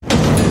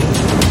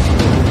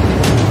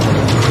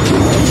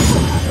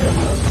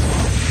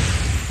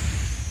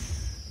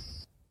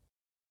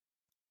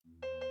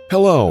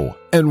Hello,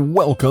 and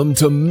welcome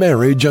to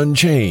Marriage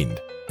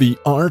Unchained, the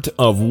art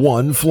of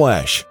one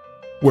flesh,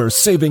 where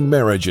saving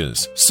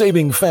marriages,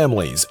 saving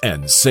families,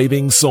 and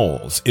saving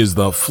souls is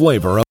the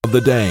flavor of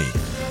the day.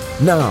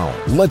 Now,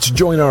 let's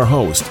join our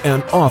host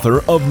and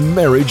author of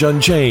Marriage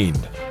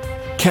Unchained,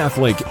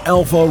 Catholic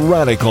Alpha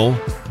Radical,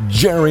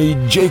 Jerry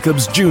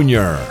Jacobs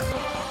Jr.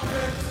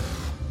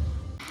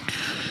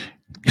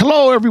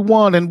 Hello,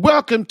 everyone, and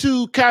welcome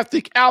to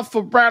Catholic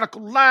Alpha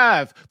Radical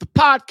Live, the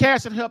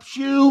podcast that helps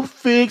you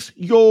fix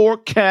your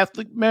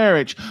Catholic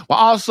marriage while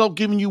also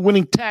giving you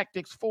winning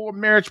tactics for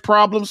marriage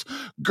problems,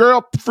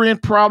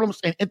 girlfriend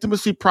problems, and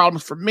intimacy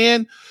problems for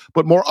men.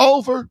 But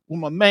moreover,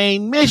 my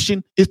main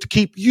mission is to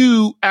keep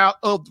you out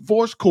of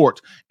divorce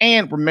court.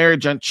 And we're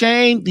Marriage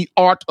Unchained, the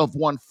art of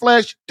one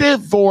flesh,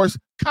 divorce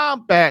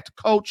combat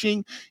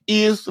coaching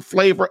is the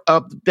flavor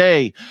of the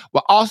day,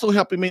 while also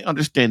helping me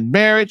understand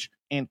marriage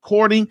and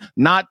courting,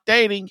 not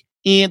dating,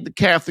 in the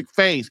Catholic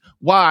faith.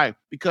 Why?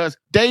 Because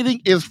dating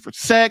is for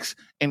sex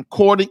and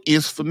courting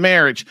is for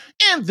marriage.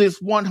 In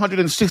this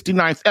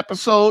 169th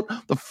episode,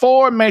 the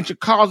 4 major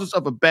causes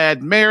of a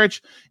bad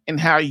marriage and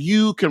how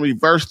you can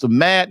reverse the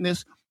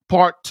madness,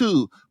 part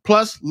 2,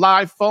 plus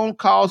live phone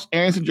calls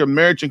answering your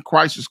marriage and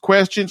crisis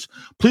questions.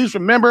 Please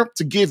remember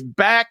to give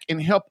back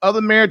and help other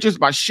marriages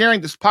by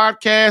sharing this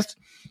podcast,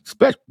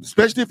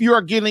 especially if you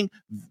are getting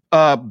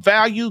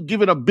value.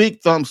 Give it a big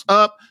thumbs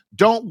up.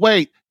 Don't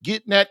wait.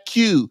 Get in that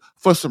queue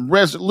for some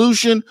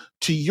resolution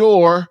to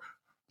your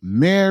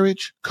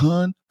marriage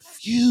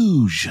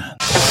confusion.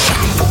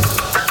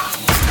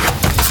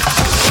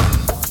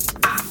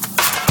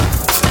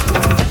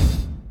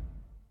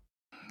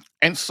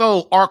 And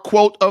so our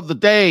quote of the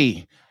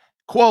day,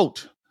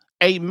 quote,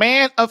 "A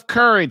man of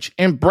courage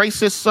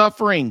embraces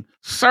suffering,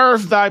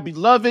 serves thy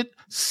beloved,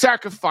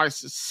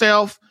 sacrifices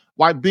self,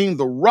 while being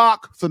the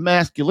rock for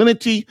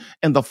masculinity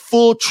and the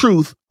full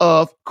truth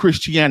of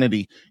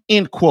Christianity."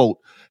 End quote.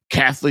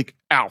 Catholic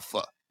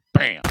Alpha.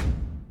 Bam.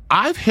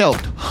 I've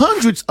helped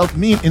hundreds of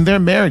men in their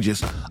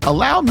marriages.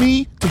 Allow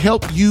me to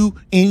help you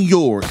in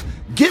yours.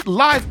 Get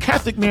live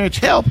Catholic marriage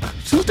help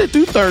Tuesday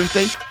through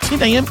Thursday,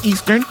 10 a.m.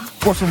 Eastern,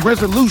 for some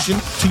resolution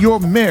to your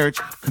marriage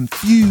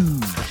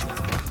confusion.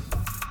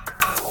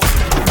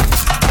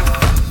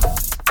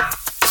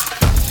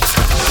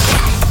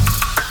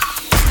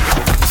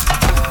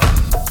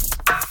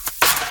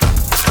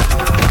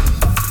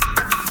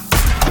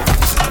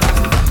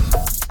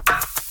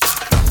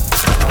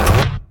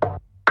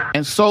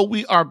 And so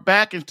we are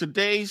back, and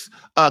today's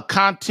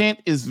content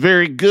is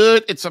very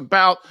good. It's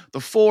about the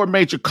 4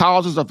 major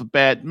causes of a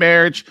bad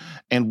marriage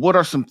and what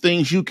are some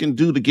things you can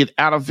do to get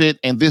out of it.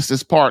 And this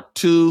is part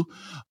 2.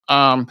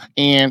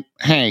 And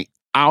hey,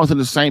 I was in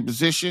the same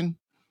position.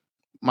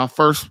 My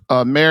first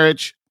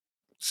marriage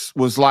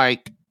was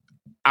like,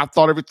 I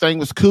thought everything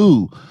was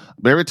cool.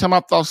 But every time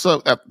I thought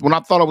when I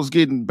thought I was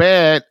getting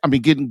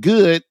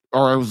good,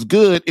 or it was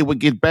good, it would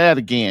get bad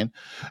again.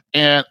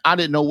 And I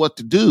didn't know what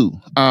to do.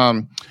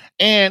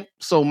 And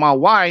so my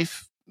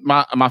wife,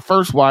 my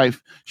first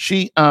wife,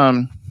 she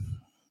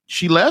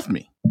left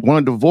me.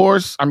 Wanted a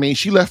divorce. I mean,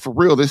 she left for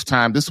real this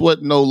time. This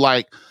wasn't no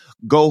like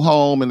go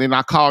home and then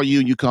I call you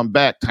and you come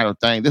back kind of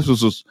thing. This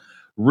was a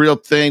real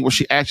thing where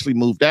she actually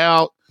moved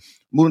out,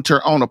 moved into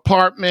her own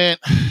apartment,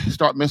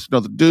 start messing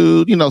with another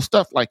dude,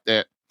 stuff like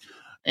that.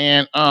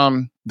 And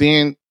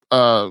then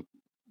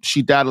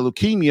she died of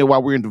leukemia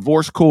while we were in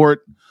divorce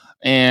court.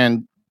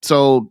 And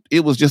so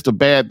it was just a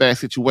bad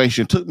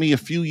situation. It took me a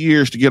few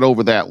years to get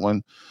over that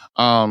one.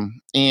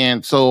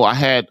 And so I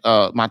had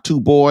my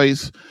 2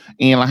 boys,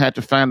 and I had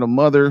to find a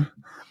mother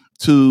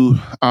to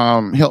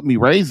help me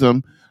raise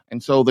them.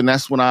 And so then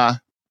that's when I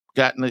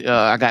got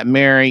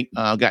married,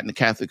 got in the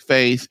Catholic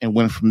faith, and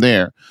went from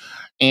there.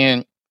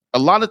 And a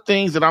lot of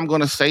things that I'm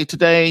going to say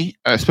today,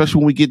 especially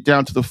when we get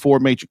down to the 4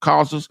 major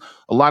causes,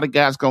 a lot of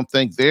guys going to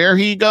think, there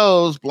he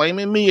goes,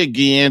 blaming me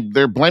again.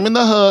 They're blaming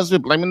the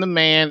husband, blaming the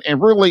man.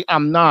 And really,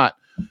 I'm not.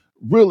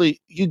 Really,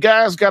 you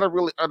guys got to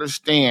really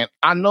understand.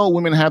 I know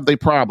women have their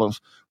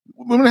problems.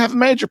 Women have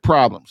major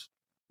problems.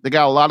 They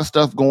got a lot of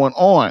stuff going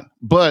on.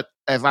 But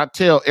as I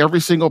tell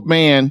every single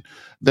man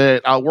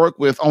that I work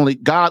with,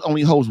 God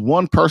only holds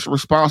one person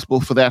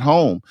responsible for that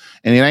home.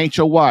 And it ain't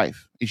your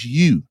wife. It's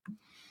you.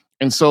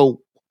 And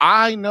so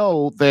I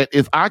know that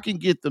if I can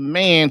get the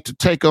man to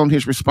take on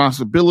his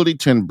responsibility,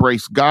 to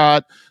embrace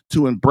God,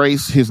 to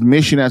embrace his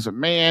mission as a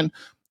man,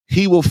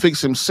 he will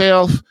fix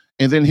himself,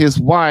 and then his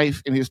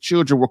wife and his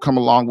children will come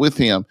along with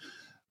him.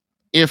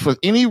 If for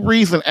any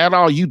reason at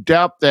all you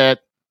doubt that,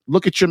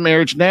 look at your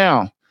marriage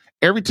now.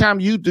 Every time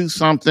you do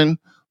something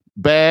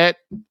bad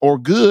or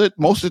good,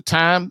 most of the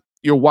time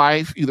your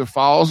wife either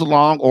follows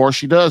along or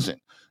she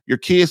doesn't. Your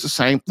kids, the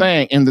same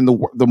thing. And then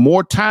the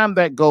more time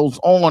that goes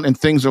on and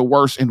things are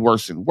worse and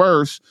worse and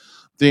worse,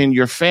 then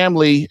your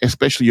family,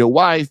 especially your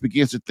wife,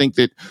 begins to think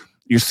that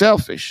you're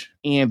selfish.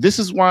 And this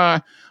is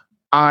why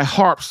I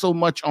harp so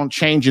much on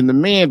changing the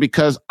men,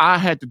 because I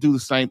had to do the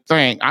same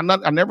thing. I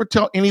never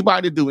tell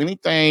anybody to do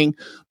anything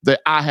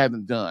that I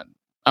haven't done.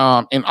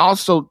 And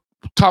also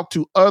talked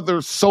to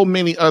so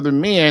many other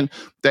men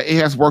that it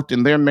has worked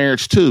in their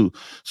marriage too.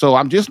 So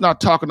I'm just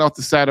not talking off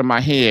the side of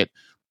my head.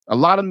 A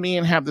lot of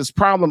men have this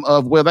problem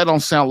of, well, that don't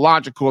sound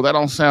logical. That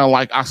don't sound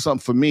like something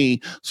for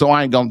me, so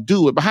I ain't gonna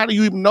do it. But how do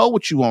you even know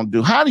what you want to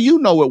do? How do you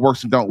know what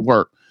works and don't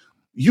work?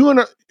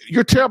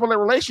 You're terrible at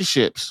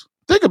relationships.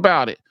 Think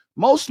about it.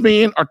 Most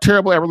men are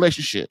terrible at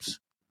relationships.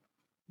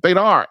 They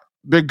aren't.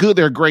 They're good.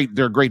 They're great.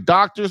 They're great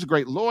doctors,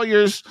 great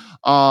lawyers.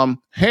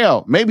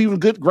 Hell, maybe even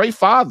great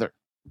father.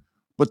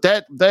 But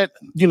that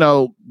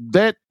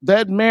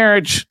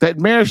marriage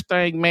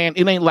thing, man,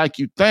 it ain't like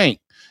you think,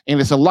 and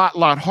it's a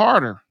lot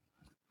harder.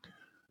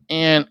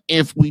 And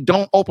if we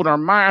don't open our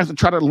minds and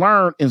try to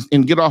learn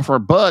and get off our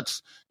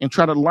butts and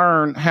try to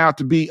learn how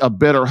to be a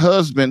better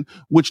husband,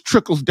 which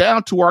trickles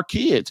down to our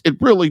kids, it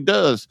really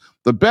does.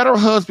 The better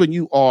husband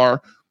you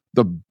are,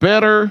 the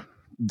better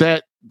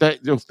that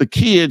the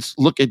kids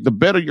look at, the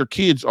better your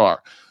kids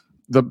are.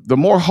 The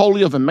more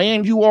holy of a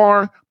man you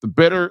are, the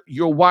better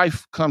your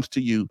wife comes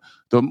to you.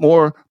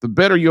 The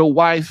better your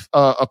wife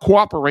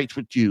cooperates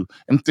with you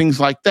and things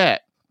like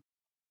that.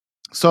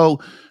 So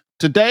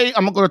today,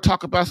 I'm going to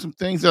talk about some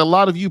things that a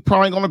lot of you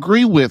probably going to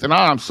agree with. And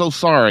I'm so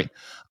sorry.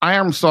 I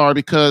am sorry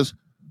because,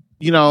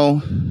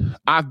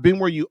 I've been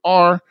where you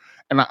are,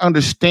 and I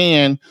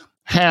understand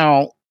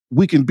how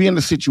we can be in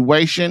a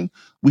situation.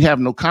 We have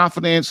no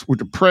confidence. We're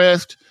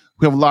depressed.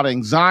 We have a lot of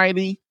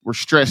anxiety. We're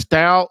stressed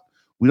out.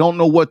 We don't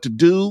know what to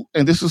do.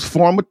 And this is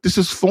foreign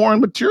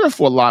material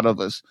for a lot of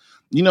us.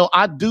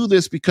 I do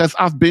this because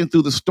I've been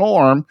through the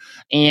storm,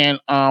 and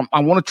I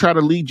want to try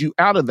to lead you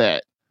out of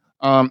that.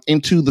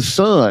 Into the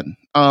sun.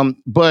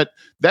 But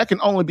that can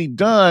only be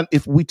done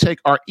if we take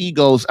our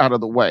egos out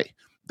of the way.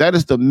 That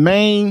is the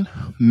main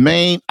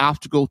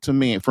obstacle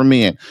for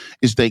men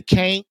is they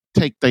can't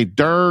take their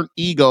darn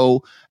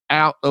ego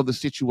out of the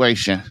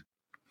situation.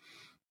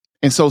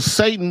 And so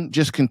Satan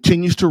just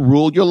continues to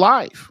rule your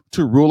life,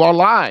 to rule our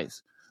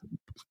lives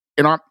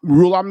and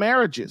rule our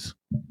marriages.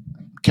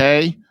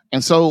 Okay.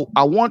 And so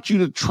I want you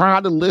to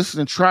try to listen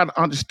and try to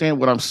understand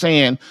what I'm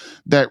saying,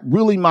 that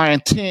really my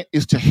intent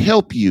is to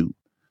help you.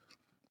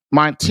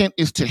 My intent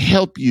is to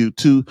help you,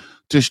 to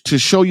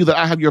show you that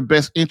I have your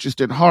best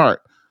interest at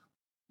heart,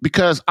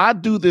 because I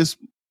do this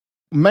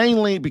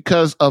mainly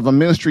because of a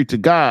ministry to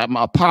God,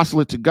 my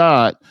apostolate to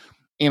God,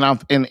 and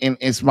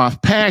it's my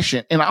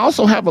passion. And I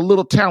also have a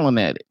little talent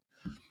at it.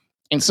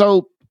 And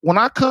so when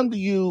I come to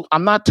you,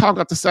 I'm not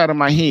talking out the side of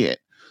my head.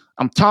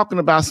 I'm talking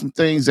about some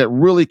things that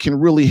really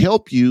can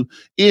help you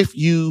if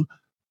you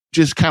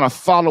just kind of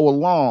follow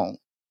along,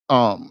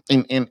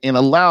 and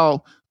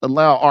allow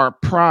our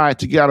pride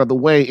to get out of the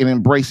way and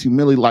embrace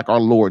humility like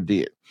our Lord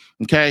did.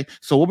 Okay,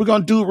 so what we're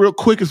going to do real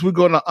quick is we're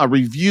going to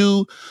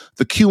review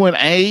the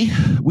Q&A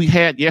we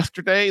had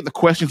yesterday, the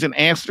questions and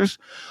answers,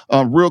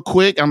 real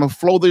quick. I'm going to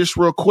flow this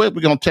real quick.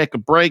 We're going to take a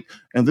break,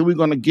 and then we're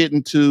going to get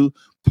into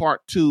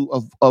part 2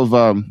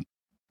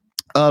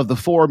 of the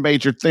 4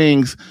 major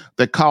things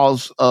that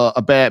cause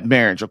a bad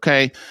marriage.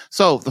 Okay,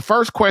 so the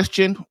first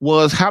question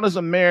was, how does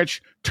a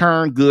marriage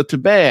turn good to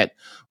bad?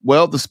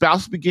 Well, the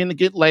spouses begin to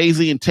get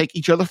lazy and take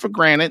each other for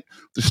granted.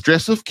 The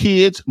stress of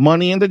kids,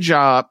 money, and the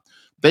job.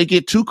 They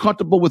get too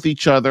comfortable with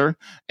each other,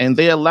 and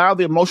they allow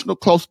the emotional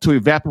closeness to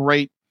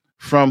evaporate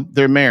from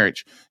their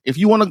marriage. If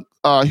you want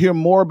to hear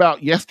more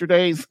about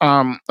yesterday's,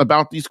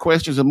 about these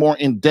questions and more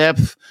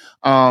in-depth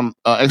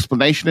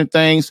explanation and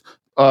things,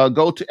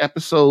 go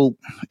to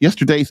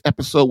yesterday's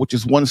episode, which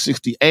is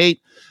 168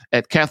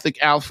 at Catholic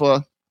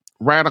Alpha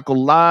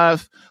Radical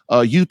Live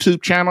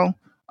YouTube channel.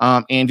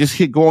 And just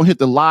hit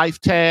the live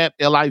tab,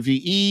 LIVE,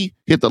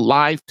 hit the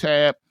live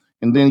tab,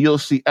 and then you'll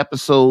see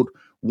episode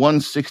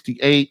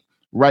 168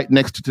 right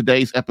next to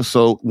today's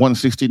episode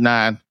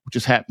 169, which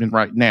is happening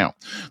right now.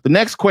 The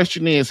next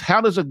question is,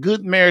 how does a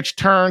good marriage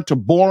turn to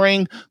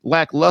boring,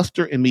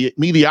 lackluster, and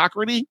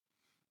mediocrity?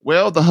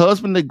 Well, the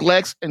husband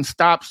neglects and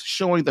stops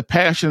showing the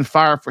passion and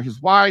fire for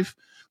his wife.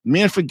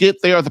 Men forget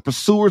they are the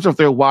pursuers of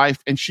their wife,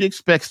 and she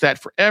expects that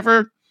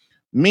forever.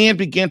 Men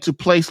begin to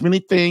place many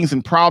things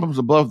and problems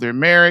above their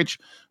marriage.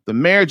 The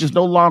marriage is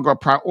no longer a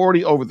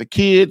priority over the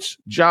kids,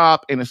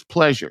 job, and his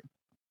pleasure.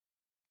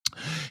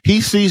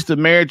 He sees the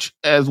marriage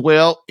as,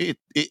 well, it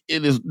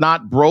is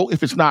not broke.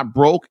 If it's not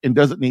broke and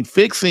doesn't need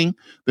fixing,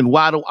 then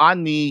why do I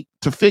need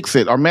to fix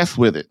it or mess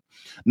with it?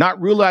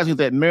 Not realizing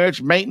that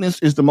marriage maintenance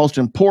is the most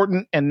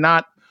important and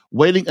not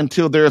waiting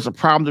until there is a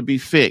problem to be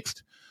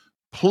fixed.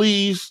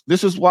 Please,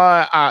 this is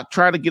why I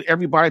try to get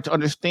everybody to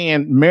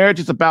understand marriage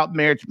is about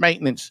marriage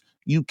maintenance.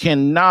 You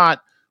cannot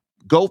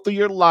go through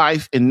your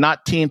life and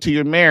not tend to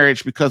your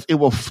marriage, because it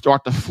will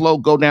start to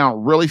go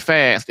down really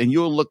fast, and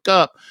you'll look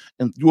up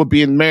and you will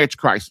be in marriage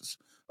crisis.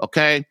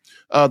 Okay.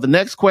 The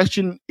next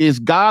question is,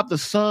 God, the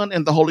Son,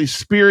 and the Holy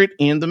Spirit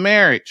in the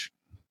marriage.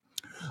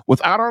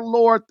 Without our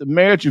Lord, the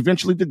marriage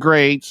eventually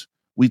degrades.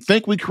 We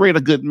think we create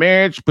a good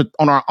marriage, but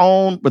on our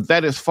own, but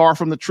that is far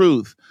from the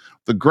truth.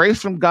 The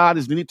grace from God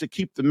is needed to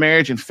keep the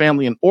marriage and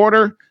family in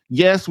order.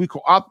 Yes, we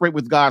cooperate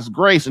with God's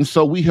grace, and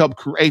so we help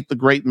create the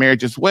great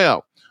marriage as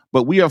well.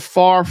 But we are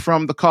far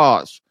from the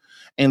cause.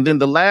 And then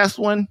the last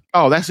one,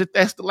 oh, that's it.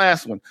 That's the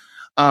last one.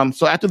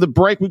 So after the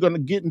break, we're going to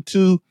get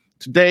into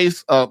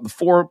today's the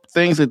 4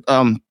 things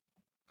that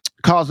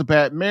cause a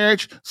bad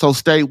marriage. So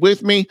stay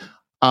with me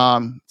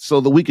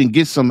so that we can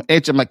get some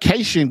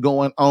education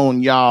going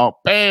on, y'all.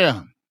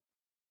 Bam.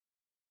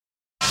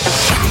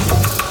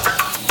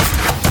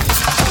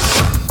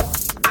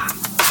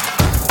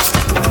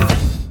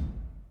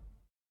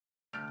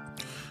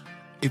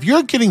 If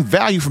you're getting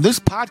value from this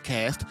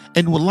podcast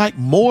and would like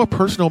more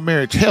personal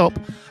marriage help,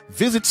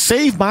 visit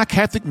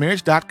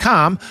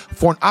SaveMyCatholicMarriage.com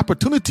for an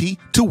opportunity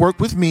to work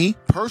with me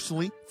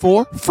personally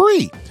for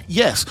free.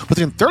 Yes,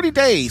 within 30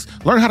 days,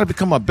 learn how to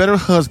become a better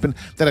husband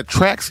that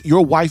attracts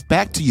your wife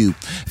back to you.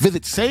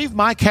 Visit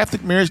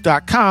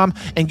SaveMyCatholicMarriage.com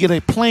and get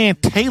a plan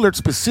tailored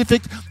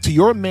specific to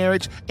your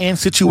marriage and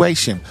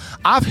situation.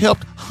 I've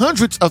helped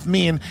hundreds of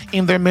men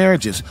in their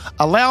marriages.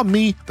 Allow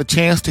me the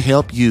chance to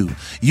help you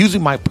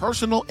using my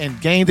personal and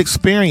gained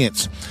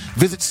experience.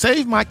 Visit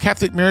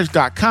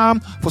SaveMyCatholicMarriage.com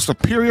for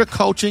superior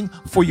coaching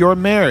for your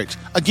marriage.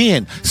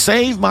 Again,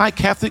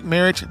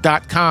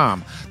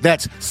 SaveMyCatholicMarriage.com.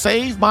 That's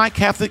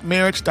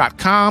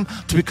SaveMyCatholicMarriage.com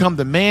to become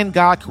the man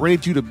God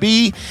created you to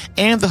be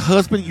and the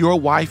husband your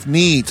wife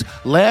needs.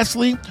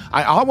 Lastly,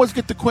 I always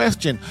get the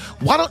question,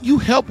 why don't you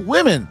help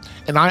women?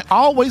 And I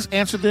always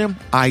answer them,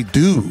 I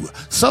do.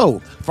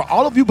 So, for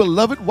all of you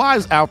beloved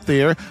wives out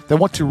there that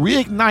want to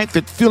reignite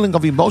that feeling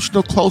of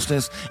emotional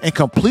closeness and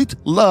complete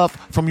love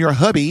from your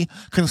hubby,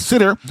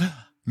 consider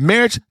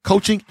marriage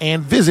coaching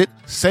and visit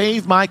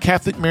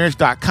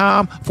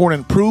SaveMyCatholicMarriage.com for an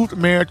improved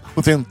marriage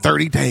within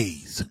 30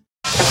 days.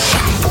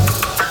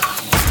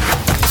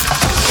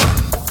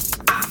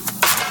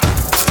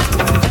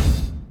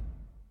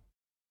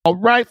 All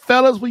right,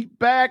 fellas, we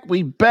back.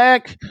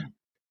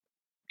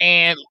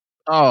 And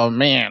oh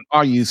man,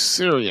 are you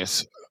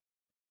serious?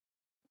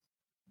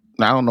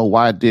 I don't know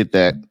why I did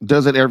that.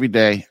 Does it every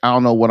day. I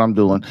don't know what I'm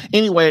doing.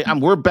 Anyway,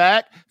 we're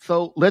back.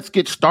 So let's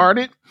get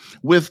started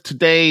with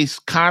today's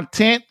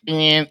content.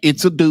 And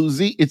it's a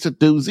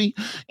doozy.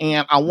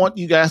 And I want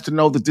you guys to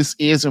know that this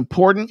is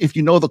important. If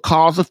you know the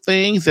cause of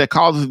things,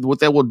 what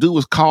that will do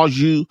is cause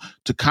you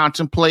to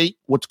contemplate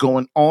what's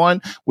going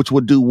on, which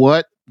will do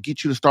what?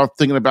 Get you to start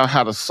thinking about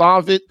how to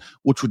solve it,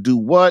 which would do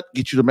what?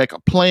 Get you to make a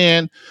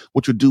plan,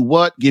 which would do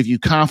what? Give you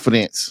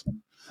confidence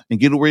and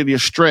get rid of your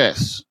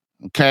stress.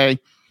 Okay.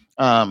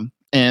 And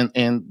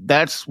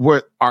that's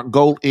what our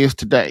goal is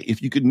today.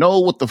 If you could know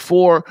what the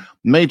 4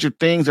 major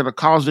things that are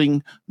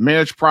causing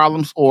marriage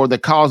problems or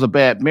that cause a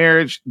bad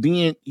marriage,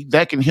 then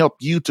that can help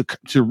you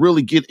to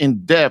really get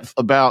in depth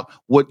about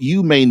what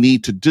you may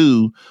need to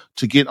do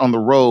to get on the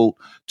road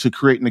to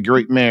creating a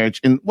great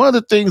marriage. And one of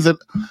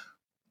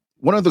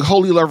the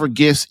holy lover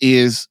gifts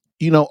is,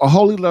 a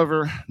holy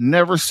lover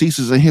never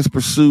ceases in his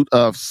pursuit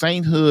of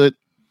sainthood,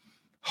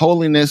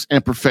 holiness,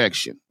 and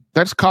perfection.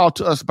 That's called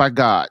to us by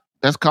God.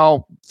 That's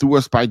called through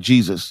us by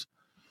Jesus.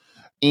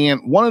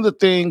 And one of the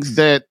things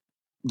that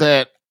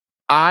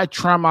I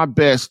try my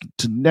best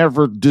to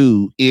never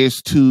do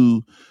is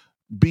to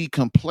be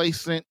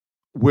complacent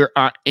where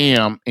I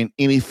am in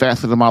any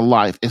facet of my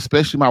life,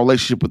 especially my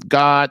relationship with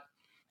God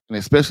and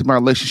especially my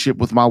relationship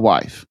with my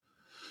wife.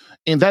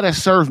 And that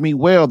has served me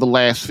well the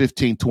last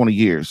 15, 20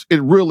 years.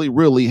 It really,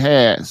 really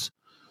has.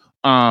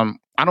 I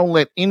don't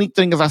let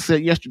anything, as I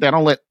said yesterday, I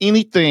don't let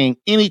anything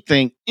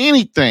get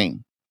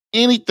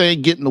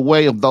in the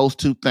way of those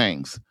 2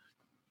 things.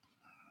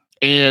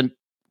 And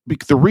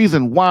the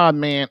reason why,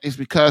 man, is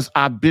because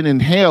I've been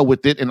in hell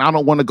with it and I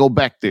don't want to go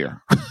back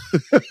there.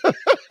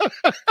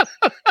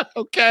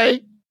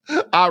 Okay?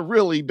 I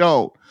really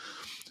don't.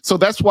 So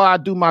that's why I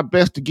do my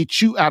best to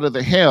get you out of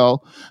the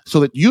hell so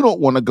that you don't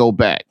want to go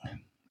back.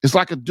 It's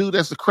like a dude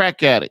that's a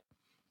crack addict.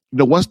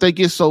 Once they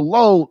get so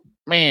low,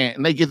 man,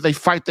 and they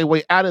fight their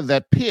way out of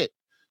that pit,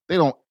 they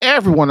don't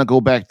ever want to go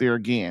back there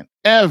again,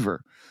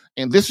 ever.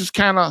 And this is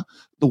kind of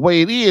the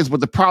way it is. But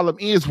the problem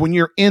is when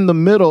you're in the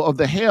middle of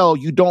the hell,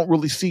 you don't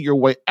really see your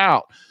way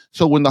out.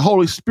 So when the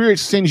Holy Spirit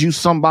sends you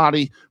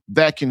somebody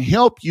that can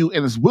help you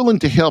and is willing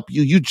to help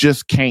you, you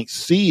just can't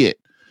see it.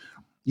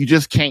 You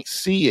just can't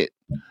see it.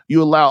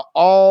 You allow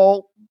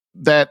all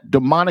that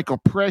demonic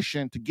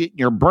oppression to get in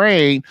your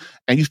brain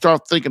and you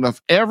start thinking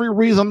of every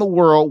reason in the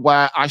world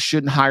why I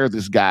shouldn't hire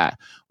this guy,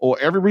 or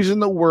every reason in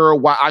the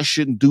world why I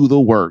shouldn't do the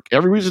work,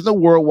 every reason in the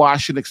world why I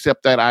shouldn't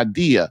accept that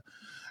idea.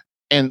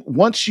 And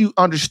once you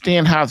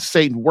understand how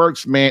Satan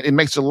works, man, it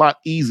makes it a lot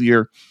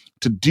easier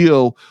to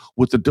deal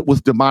with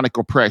demonic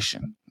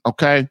oppression.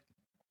 Okay.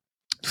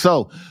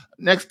 So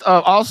next,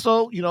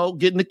 also,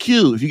 get in the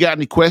queue. If you got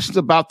any questions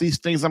about these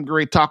things I'm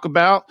going to talk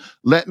about,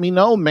 let me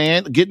know,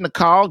 man. Get in the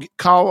call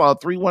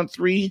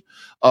 313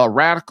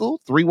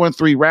 Radical,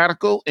 313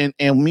 Radical,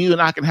 and me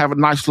and I can have a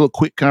nice little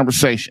quick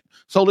conversation.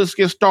 So let's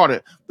get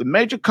started. The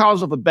major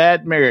cause of a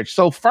bad marriage.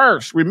 So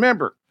first,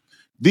 remember,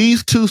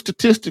 these 2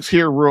 statistics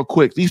here real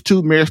quick, these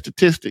 2 marriage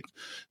statistics.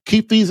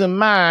 Keep these in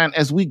mind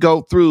as we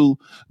go through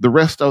the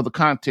rest of the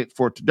content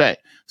for today.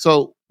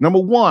 So number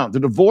 1, the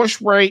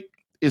divorce rate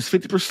is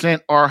 50%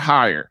 or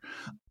higher.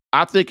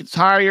 I think it's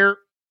higher.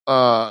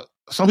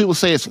 some people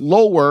say it's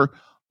lower,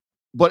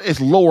 but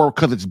it's lower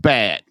because it's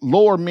bad.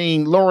 Lowering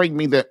mean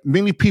that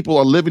many people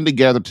are living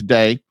together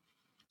today.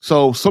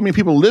 So many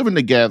people living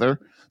together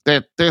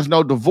that there's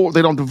no divorce.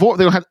 They don't divorce.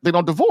 They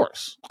don't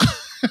divorce.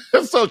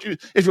 So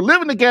if you're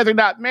living together,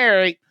 not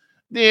married,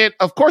 then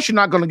of course you're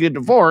not going to get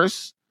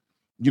divorced.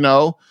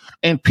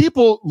 And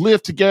people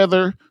live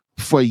together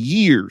for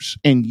years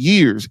and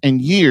years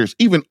and years.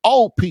 Even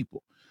old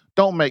people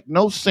don't make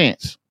no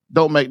sense.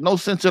 Don't make no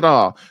sense at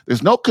all.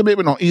 There's no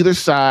commitment on either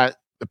side.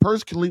 The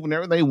person can leave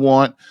whenever they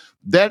want.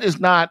 That is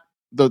not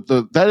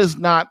that is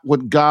not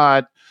what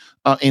God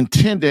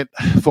intended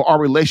for our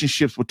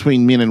relationships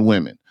between men and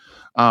women.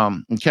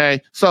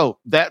 Okay, so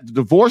that the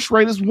divorce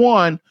rate is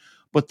one,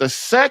 but the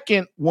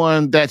second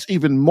one that's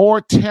even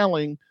more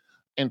telling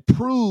and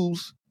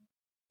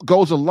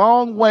goes a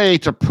long way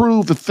to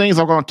prove the things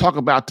I'm going to talk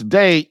about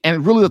today,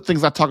 and really the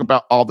things I talk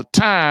about all the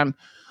time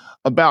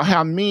about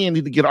how men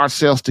need to get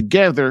ourselves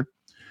together,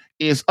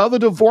 is other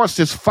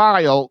divorces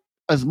filed,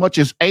 as much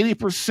as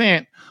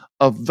 80%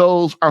 of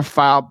those are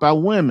filed by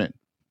women.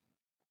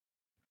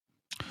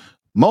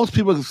 Most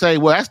people can say,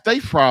 well, that's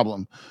their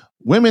problem.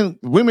 Women,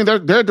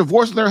 they're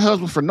divorcing their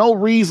husbands for no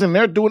reason.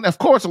 They're doing, of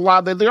course, a lot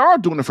of them, they are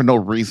doing it for no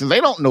reason.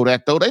 They don't know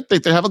that, though. They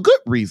think they have a good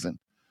reason.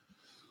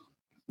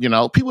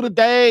 People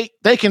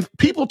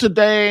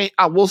today,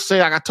 I will say,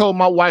 like I told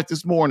my wife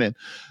this morning,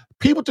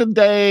 people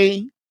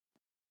today,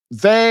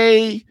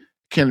 they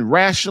can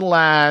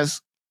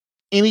rationalize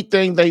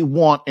anything they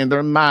want in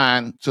their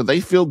mind so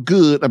they feel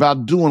good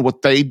about doing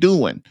what they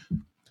doing,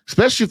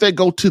 especially if they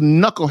go to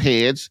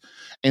knuckleheads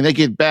and they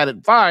get bad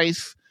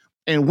advice.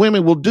 And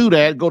women will do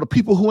that, go to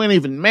people who ain't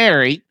even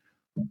married.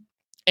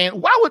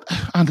 And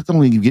I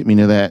don't even get me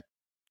into that.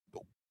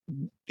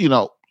 You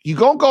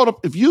gonna go to,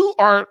 if you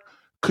are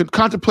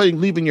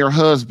contemplating leaving your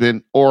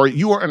husband, or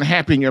you are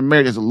unhappy in your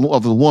marriage as a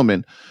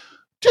woman,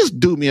 just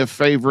do me a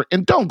favor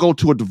and don't go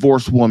to a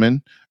divorced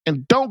woman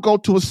and don't go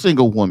to a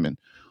single woman.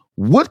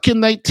 What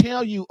can they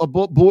tell you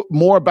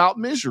more about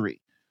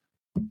misery?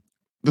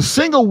 The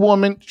single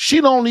woman,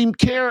 she don't even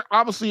care.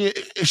 Obviously,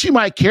 she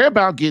might care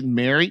about getting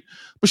married,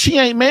 but she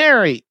ain't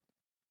married.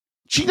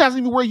 She doesn't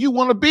even where you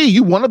want to be.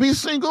 You want to be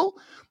single?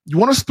 You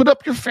want to split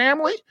up your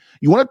family?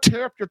 You want to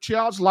tear up your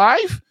child's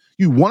life?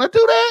 You want to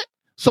do that?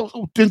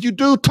 So then you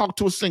do talk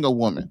to a single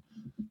woman.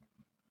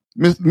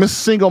 Miss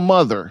Single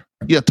Mother.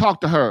 Yeah,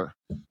 talk to her.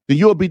 Then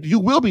you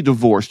will be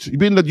divorced.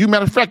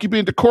 Matter of fact, you'll be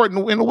in the court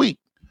in a week.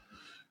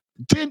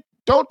 Then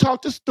don't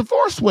talk to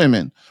divorced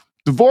women.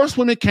 Divorced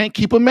women can't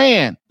keep a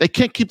man. They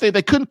couldn't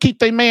keep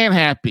their man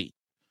happy.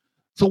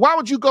 So why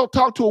would you go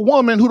talk to a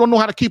woman who don't know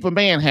how to keep a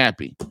man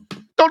happy?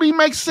 Don't even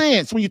make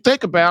sense when you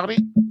think about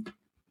it.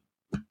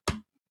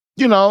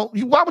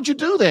 Why would you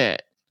do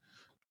that?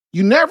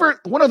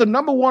 One of the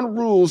number one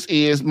rules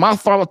is, my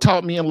father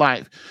taught me in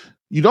life,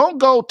 you don't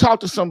go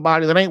talk to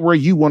somebody that ain't where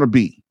you want to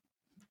be.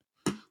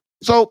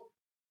 So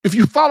if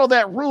you follow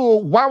that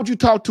rule, why would you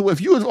talk to,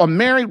 if you're a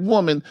married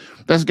woman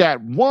that's got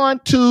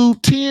 1, 2,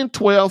 10,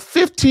 12,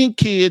 15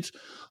 kids,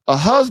 a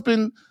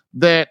husband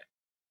that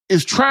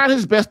is trying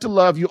his best to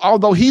love you,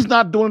 although he's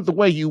not doing it the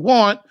way you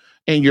want,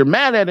 and you're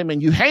mad at him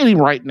and you hate him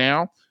right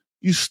now,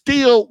 you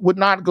still would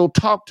not go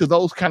talk to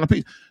those kind of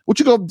people. What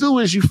you're going to do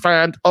is you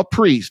find a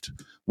priest.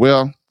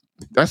 Well,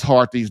 that's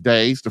hard these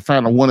days to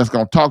find one that's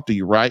going to talk to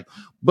you, right?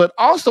 But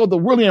also the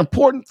really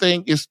important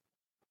thing is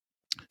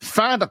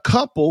find a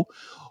couple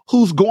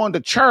who's going to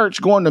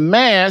church, going to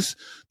mass,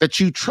 that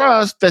you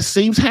trust, that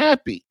seems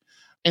happy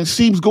and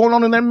seems going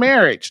on in their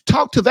marriage.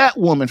 Talk to that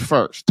woman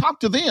first. Talk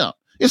to them.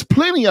 There's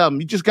plenty of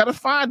them. You just got to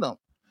find them.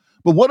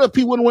 But what do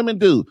people and women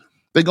do?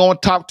 They go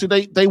and talk to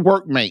they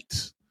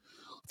workmates.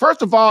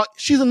 First of all,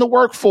 she's in the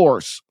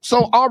workforce.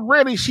 So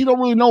already she don't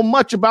really know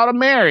much about a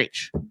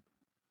marriage.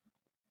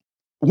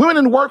 Women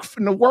in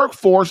the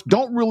workforce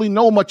don't really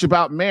know much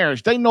about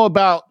marriage. They know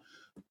about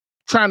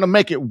trying to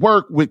make it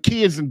work with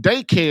kids and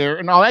daycare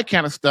and all that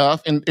kind of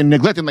stuff, and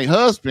neglecting their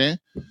husband.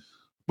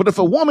 But if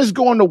a woman's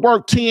going to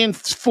work 10,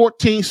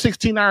 14,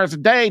 16 hours a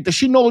day, does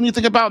she know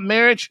anything about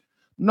marriage?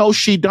 No,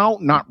 she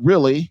don't. Not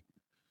really.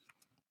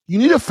 You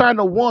need to find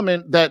a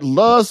woman that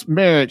loves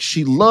marriage.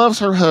 She loves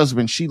her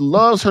husband. She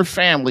loves her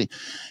family.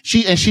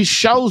 She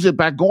shows it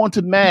by going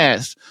to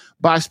mass,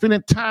 by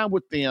spending time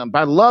with them,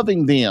 by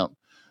loving them.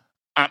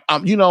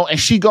 And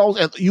she goes,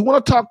 and you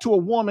want to talk to a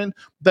woman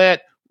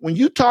that when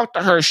you talk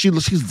to her,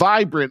 she's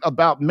vibrant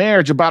about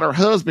marriage, about her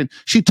husband.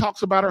 She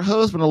talks about her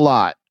husband a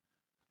lot.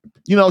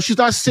 She's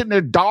not sitting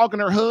there dogging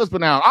her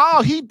husband out.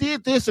 Oh, he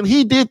did this and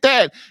he did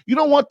that. You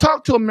don't want to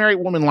talk to a married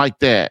woman like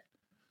that.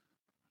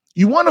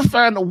 You want to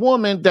find a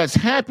woman that's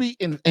happy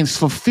and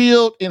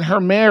fulfilled in her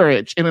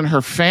marriage and in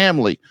her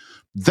family.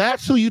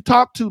 That's who you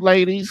talk to,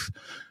 ladies.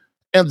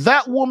 And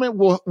that woman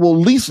will at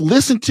least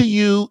listen to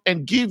you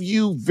and give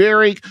you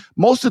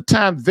most of the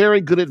time,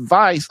 very good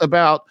advice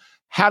about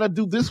how to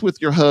do this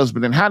with your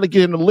husband and how to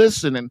get him to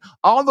listen and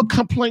all the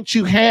complaints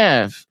you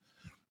have,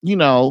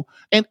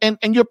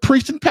 and your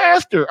priest and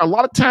pastor. A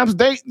lot of times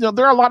there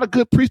are a lot of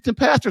good priests and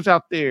pastors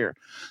out there.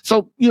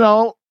 So,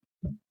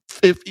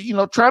 if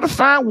try to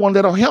find one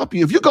that'll help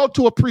you. If you go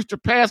to a priest or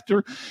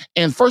pastor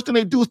and first thing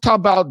they do is talk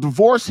about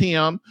divorce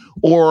him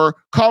or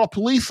call the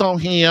police on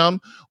him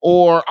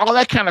or all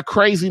that kind of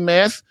crazy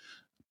mess,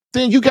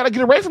 then you got to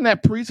get away from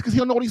that priest because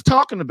he'll know what he's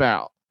talking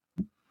about.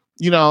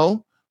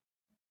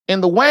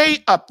 And the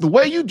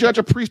way you judge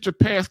a priest or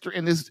pastor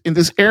in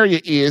this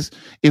area is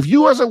if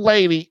you as a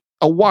lady,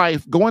 a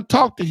wife, go and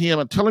talk to him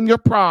and tell him your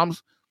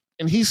problems,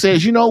 and he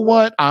says, you know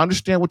what, I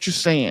understand what you're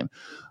saying.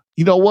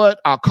 You know what?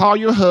 I'll call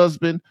your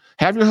husband,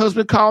 have your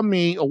husband call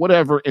me or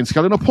whatever, and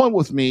schedule an appointment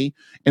with me,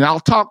 and I'll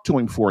talk to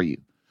him for you.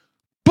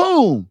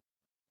 Boom.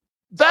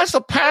 That's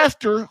a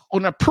pastor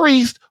or a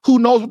priest who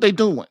knows what they're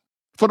doing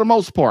for the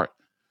most part.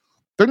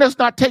 They're just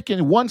not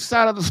taking one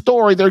side of the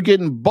story. They're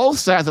getting both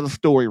sides of the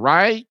story,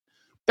 right?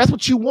 That's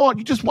what you want.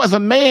 You just want, as a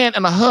man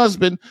and a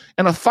husband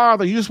and a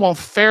father, you just want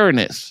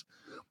fairness.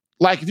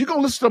 Like if you're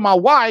gonna listen to my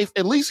wife,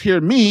 at least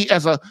hear me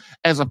as a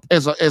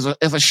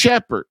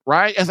shepherd,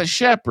 right? As a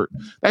shepherd,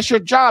 that's your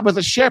job as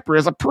a shepherd,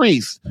 as a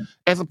priest,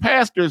 as a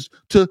pastor,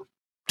 to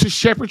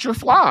shepherd your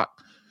flock.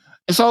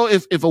 And so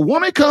if a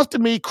woman comes to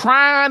me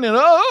crying and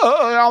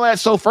all that,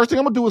 so first thing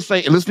I'm gonna do is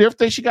say, and listen to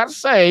everything she got to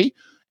say,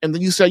 and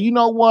then you say, you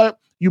know what,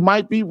 you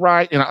might be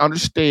right, and I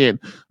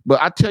understand,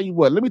 but I tell you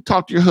what, let me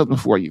talk to your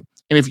husband for you.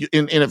 And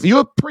if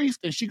you're a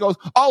priest and she goes,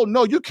 oh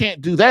no, you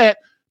can't do that,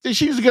 then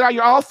she needs to get out of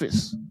your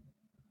office.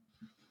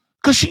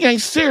 Because she ain't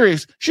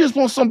serious. She just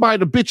wants somebody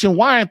to bitch and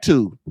whine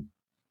to.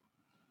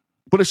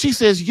 But if she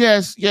says,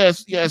 yes,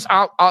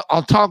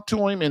 I'll talk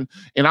to him and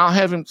I'll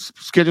have him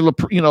schedule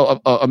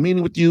a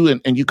meeting with you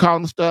and you call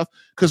him stuff.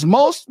 Because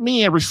most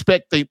men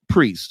respect their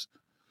priest.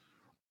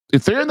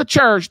 If they're in the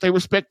church, they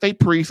respect their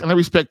priest and they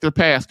respect their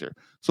pastor.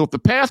 So if the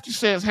pastor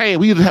says, hey,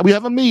 we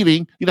have a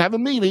meeting,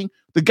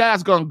 the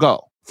guy's going to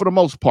go for the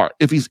most part,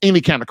 if he's any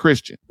kind of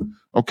Christian.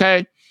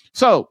 Okay?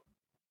 So,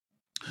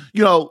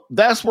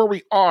 that's where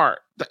we are.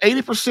 The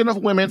 80% of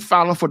women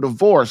filing for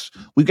divorce,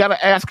 we got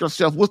to ask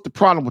ourselves what's the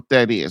problem with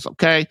that is,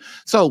 okay?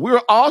 So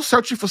we're all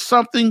searching for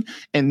something,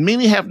 and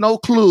many have no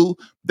clue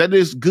that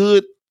is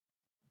good,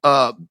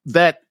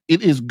 that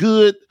it is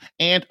good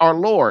and our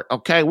Lord,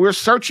 okay? We're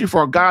searching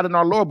for God and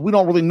our Lord, but we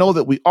don't really know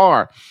that we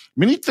are.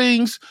 Many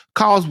things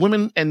cause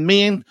women and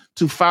men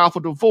to file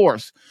for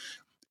divorce,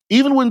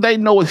 even when they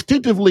know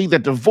instinctively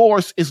that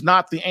divorce is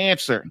not the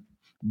answer.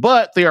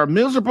 But they are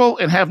miserable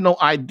and have no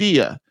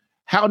idea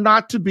how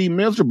not to be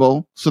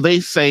miserable, so they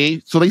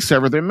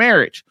sever their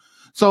marriage.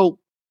 So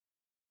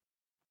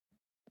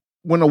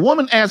when a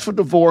woman asks for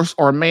divorce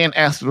or a man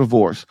asks for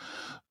divorce,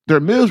 they're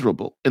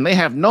miserable and they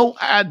have no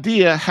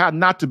idea how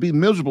not to be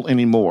miserable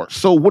anymore.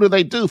 So what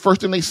do?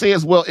 First thing they say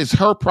is, well, it's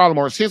her problem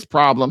or it's his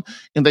problem,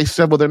 and they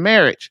sever their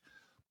marriage.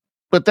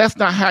 But that's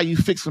not how you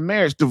fix a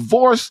marriage.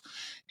 Divorce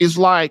is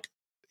like,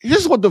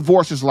 here's what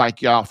divorce is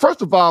like, y'all.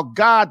 First of all,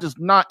 God does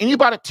not,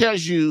 anybody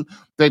tells you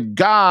that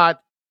God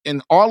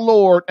and our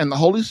Lord and the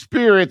Holy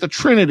Spirit, the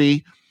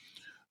Trinity,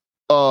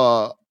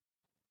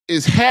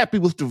 is happy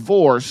with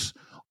divorce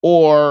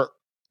or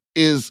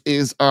is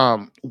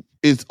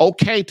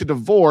okay to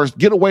divorce,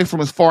 get away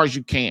from as far as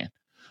you can.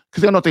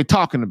 Because they don't know what they're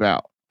talking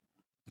about.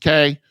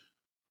 Okay?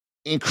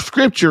 In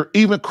scripture,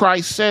 even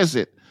Christ says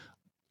it.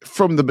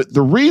 From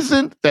the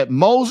reason that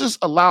Moses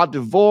allowed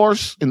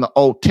divorce in the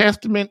Old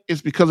Testament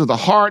is because of the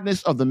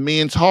hardness of the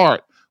men's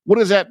heart. What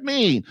does that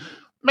mean?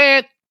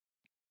 Man,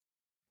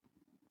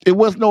 it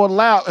was no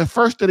allowed. At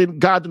first, God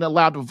didn't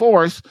allow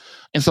divorce.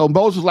 And so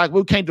Moses was like,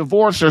 we can't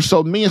divorce her.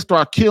 So men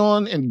start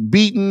killing and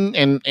beating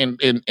and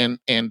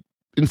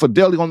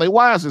infidelity on their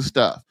wives and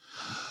stuff.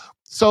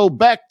 So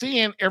back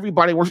then,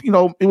 everybody was,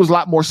 it was a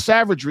lot more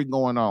savagery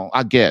going on,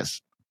 I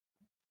guess.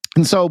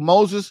 And so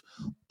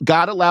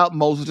God allowed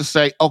Moses to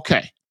say,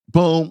 okay,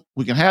 boom,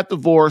 we can have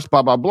divorce,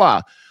 blah, blah,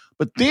 blah.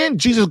 But then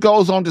Jesus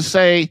goes on to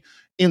say,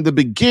 in the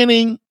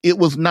beginning, it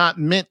was not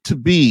meant to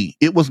be.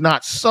 It was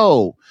not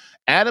so.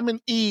 Adam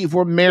and Eve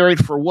were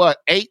married for what,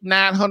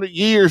 800-900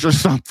 years or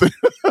something.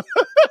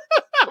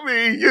 I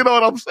mean, you know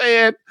what I'm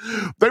saying?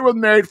 They were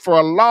married for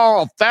a long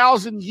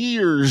 1,000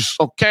 years,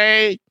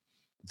 okay?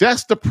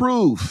 That's the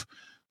proof.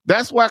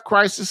 That's why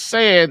Christ is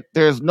saying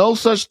there's no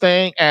such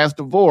thing as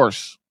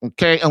divorce,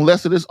 okay,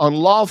 unless it is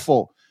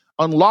unlawful.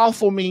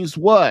 Unlawful means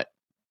what?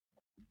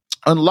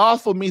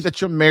 Unlawful means that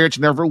your marriage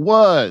never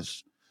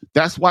was.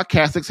 That's why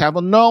Catholics have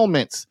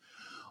annulments.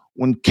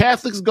 When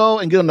Catholics go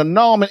and get an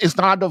annulment, it's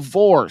not a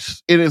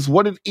divorce. It is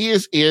what it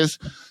is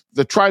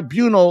the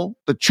tribunal,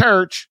 the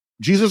church,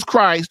 Jesus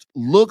Christ,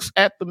 looks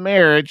at the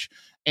marriage,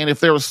 and if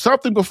there was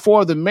something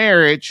before the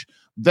marriage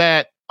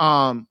that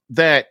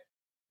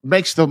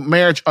makes the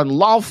marriage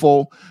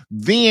unlawful,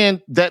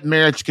 then that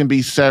marriage can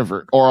be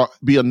severed or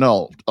be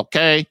annulled.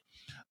 Okay.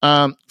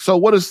 So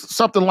what is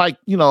something like,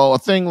 a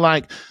thing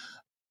like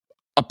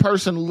a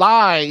person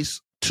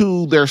lies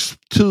to their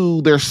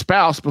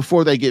spouse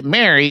before they get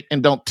married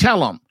and don't tell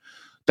them?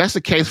 That's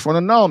the case for an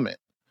annulment.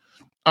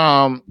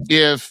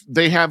 If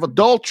they have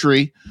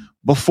adultery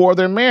before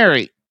they're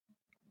married,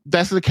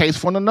 that's the case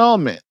for an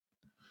annulment.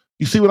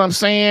 You see what I'm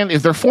saying?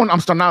 If they're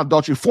I'm still not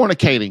adultery,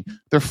 fornicating.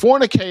 They're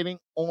fornicating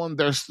on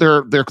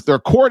their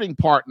courting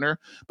partner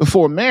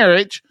before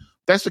marriage.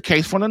 That's the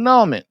case for an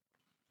annulment.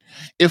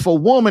 If a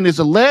woman is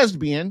a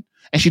lesbian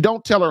and she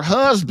don't tell her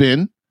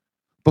husband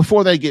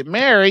before they get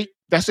married,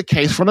 that's the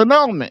case for an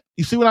annulment.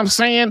 You see what I'm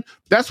saying?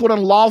 That's what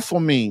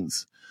unlawful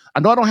means. I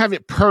know I don't have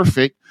it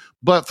perfect,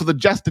 but for the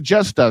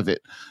gist of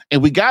it.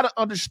 And we got to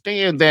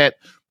understand that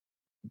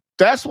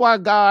that's why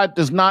God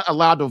does not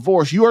allow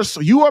divorce. You are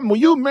when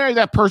you marry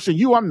that person,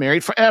 you are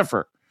married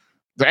forever.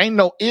 There ain't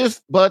no if,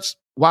 buts,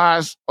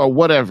 whys, or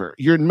whatever.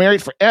 You're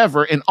married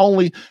forever, and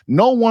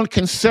no one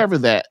can sever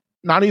that.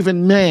 Not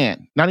even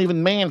man. Not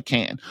even man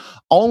can.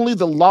 Only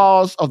the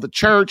laws of the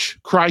church,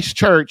 Christ's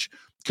church,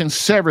 can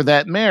sever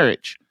that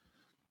marriage.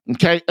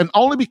 Okay, and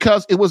only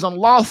because it was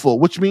unlawful,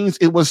 which means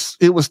it was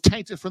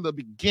tainted from the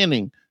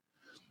beginning.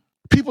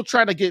 People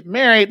try to get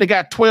married, they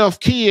got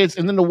 12 kids,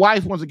 and then the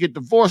wife wants to get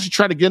divorced. She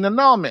tried to get an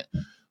annulment.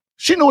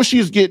 She knew what she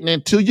was getting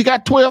into. You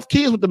got 12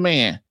 kids with the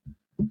man.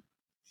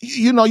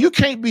 You know, you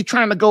can't be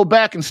trying to go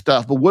back and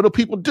stuff, but what do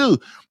people do?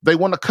 They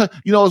want to cut,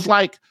 it's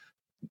like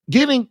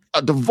getting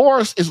a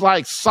divorce is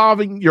like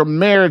solving your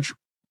marriage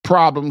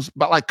problems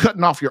by like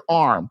cutting off your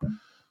arm.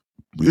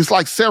 It's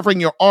like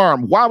severing your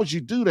arm. Why would you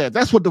do that?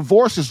 That's what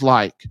divorce is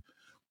like.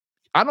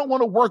 I don't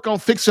want to work on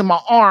fixing my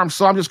arm,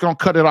 so I'm just going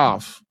to cut it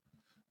off.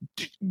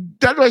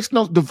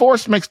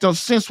 Divorce makes no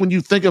sense when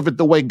you think of it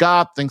the way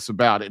God thinks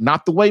about it,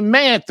 not the way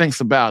man thinks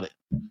about it.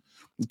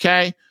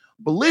 Okay?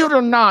 Believe it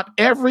or not,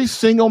 every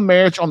single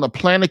marriage on the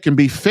planet can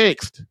be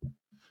fixed.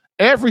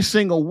 Every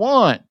single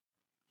one.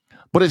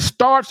 But it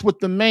starts with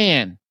the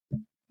man.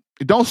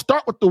 It don't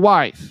start with the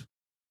wife.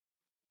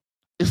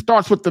 It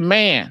starts with the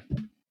man.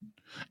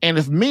 And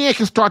if men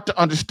can start to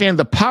understand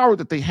the power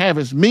that they have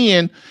as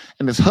men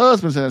and as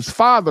husbands and as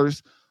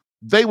fathers,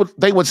 they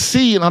would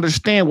see and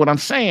understand what I'm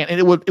saying, and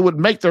it would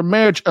make their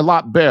marriage a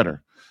lot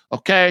better.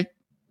 Okay?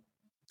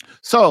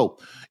 So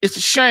it's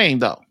a shame,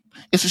 though.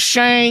 It's a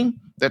shame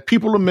that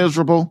people are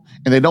miserable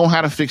and they don't know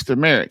how to fix their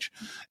marriage.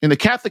 In the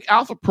Catholic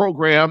Alpha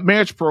program,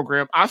 marriage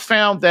program, I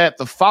found that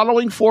the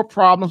following 4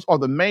 problems are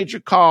the major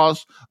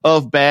cause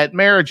of bad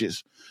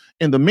marriages.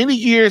 In the many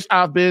years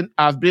I've been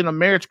a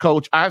marriage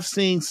coach, I've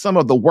seen some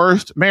of the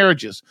worst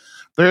marriages.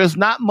 There is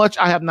not much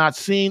I have not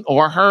seen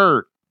or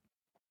heard.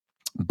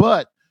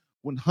 But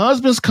when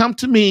husbands come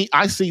to me,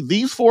 I see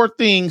these 4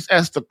 things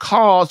as the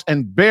cause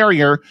and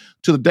barrier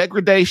to the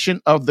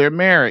degradation of their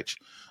marriage.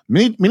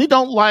 Many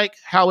don't like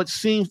how it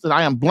seems that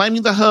I am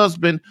blaming the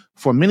husband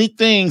for many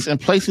things and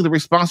placing the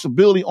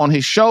responsibility on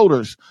his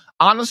shoulders.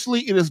 Honestly,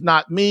 it is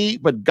not me,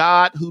 but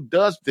God who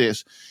does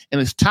this. And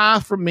it's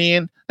time for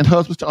men and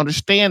husbands to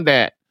understand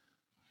that.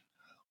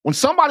 When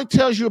somebody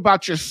tells you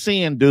about your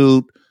sin,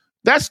 dude,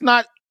 that's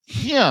not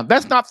him.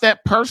 That's not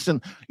that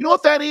person. You know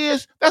what that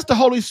is? That's the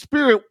Holy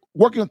Spirit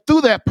working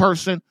through that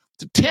person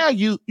to tell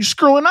you you're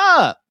screwing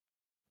up.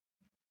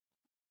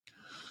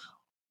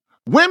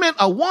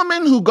 A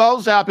woman who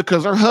goes out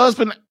because her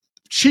husband,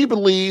 she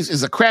believes,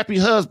 is a crappy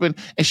husband,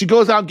 and she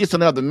goes out and gets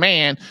another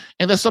man,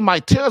 and then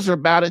somebody tells her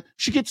about it,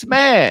 she gets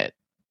mad.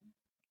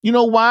 You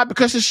know why?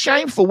 Because it's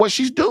shameful what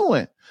she's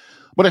doing.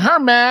 But in her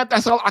mad,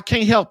 that's all. I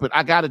can't help it.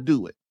 I got to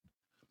do it.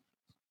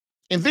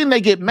 And then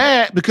they get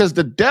mad because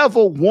the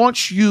devil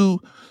wants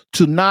you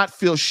to not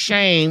feel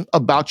shame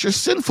about your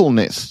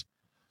sinfulness.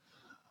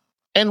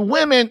 And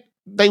women,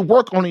 they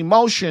work on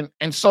emotion.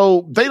 And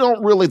so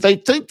they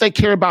think they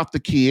care about the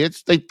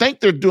kids. They think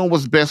they're doing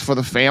what's best for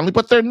the family,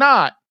 but they're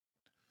not.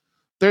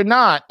 They're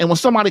not. And when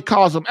somebody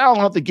calls them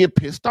out, they get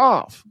pissed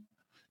off.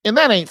 And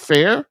that ain't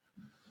fair.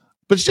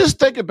 But just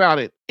think about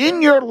it.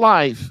 In your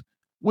life,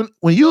 when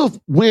you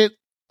went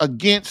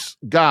against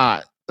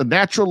God, the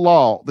natural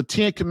law, the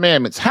 10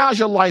 commandments, how's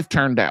your life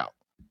turned out?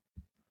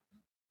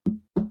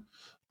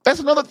 That's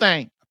another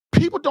thing.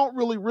 People don't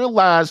really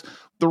realize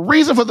the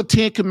reason for the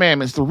 10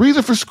 commandments, the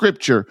reason for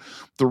scripture,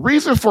 the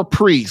reason for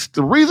priests,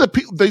 the reason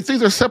they think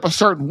they're set a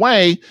certain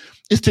way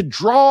is to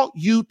draw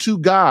you to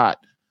God.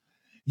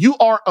 You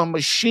are a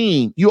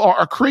machine. You are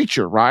a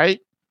creature,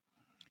 right?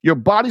 Your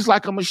body's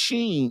like a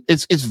machine.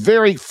 It's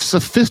very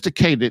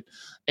sophisticated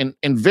and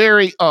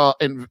very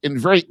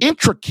very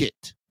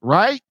intricate,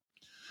 right?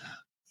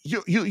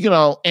 You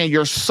know, and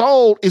your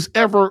soul is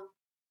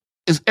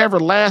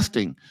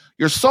everlasting.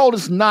 Your soul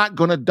is not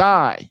going to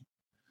die.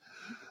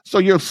 So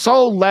your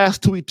soul lasts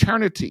to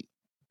eternity.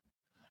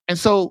 And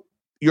so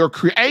your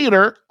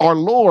creator, our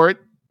Lord,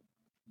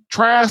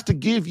 tries to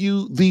give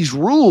you these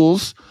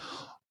rules,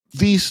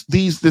 this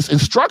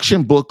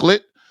instruction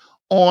booklet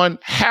on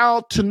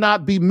how to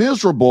not be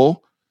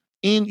miserable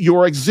in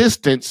your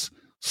existence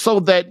so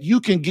that you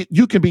can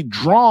be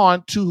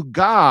drawn to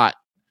God,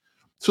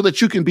 so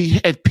that you can be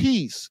at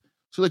peace,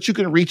 so that you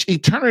can reach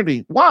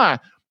eternity. Why?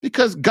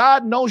 Because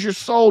God knows your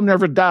soul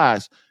never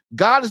dies.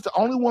 God is the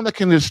only one that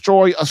can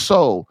destroy a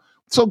soul.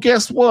 So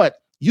guess what?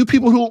 You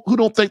people who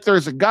don't think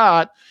there's a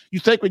God, you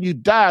think when you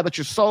die that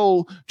your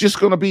soul just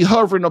going to be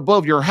hovering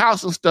above your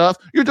house and stuff.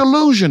 You're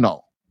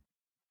delusional.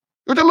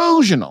 You're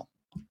delusional.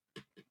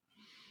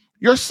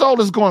 Your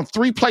soul is going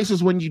three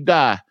places when you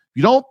die.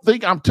 You don't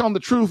think I'm telling the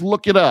truth?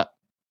 Look it up.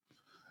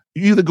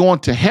 You're either going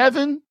to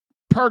heaven,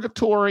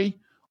 purgatory,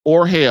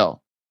 or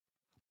hell.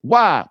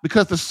 Why?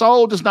 Because the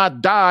soul does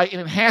not die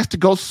and it has to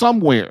go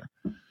somewhere.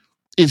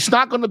 It's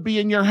not going to be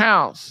in your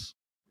house.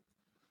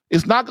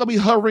 It's not going to be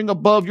hovering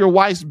above your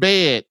wife's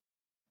bed.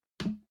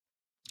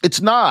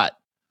 It's not.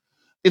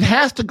 It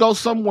has to go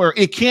somewhere.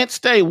 It can't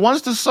stay.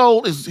 Once the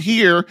soul is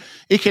here,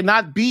 it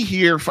cannot be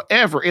here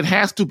forever. It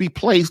has to be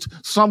placed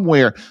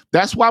somewhere.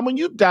 That's why when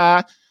you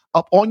die,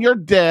 upon your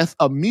death,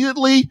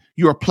 immediately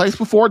you are placed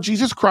before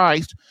Jesus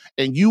Christ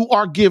and you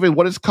are given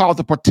what is called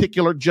the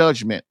particular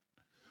judgment.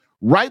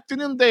 Right then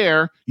and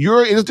there,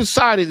 it is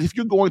decided if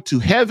you're going to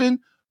heaven,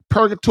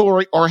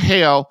 purgatory, or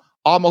hell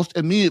almost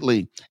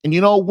immediately. And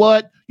you know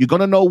what? You're going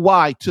to know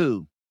why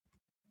too.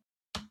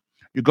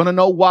 You're going to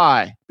know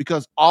why,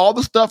 because all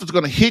the stuff is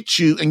going to hit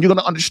you and you're going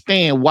to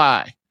understand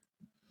why.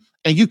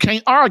 And you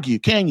can't argue,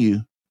 can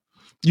you?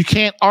 You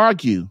can't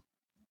argue.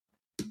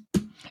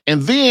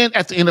 And then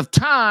at the end of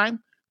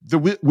time,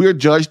 we're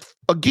judged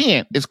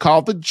again. It's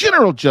called the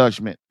general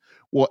judgment.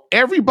 Well,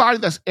 everybody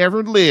that's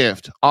ever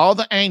lived, all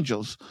the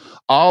angels,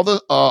 all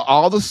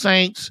the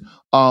saints,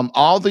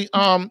 all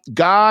the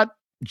God,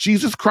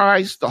 Jesus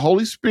Christ, the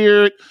Holy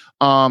Spirit,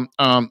 all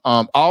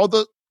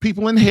the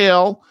people in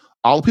hell,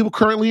 all the people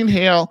currently in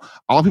hell,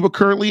 all the people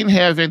currently in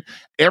heaven,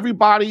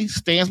 everybody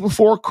stands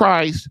before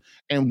Christ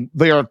and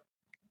they are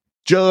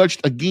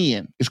judged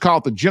again. It's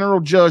called the general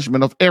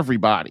judgment of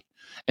everybody.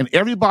 And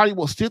everybody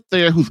will sit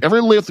there, who's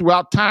ever lived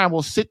throughout time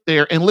will sit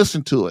there and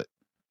listen to it.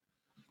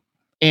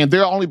 And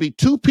there'll only be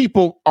two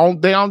people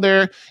down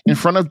there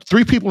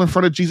three people in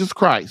front of Jesus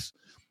Christ.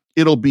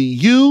 It'll be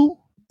you,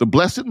 the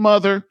Blessed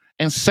Mother,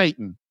 and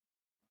Satan.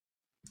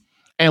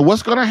 And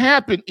what's going to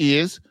happen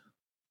is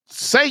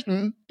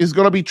Satan is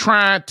going to be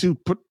trying to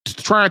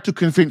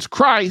convince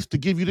Christ to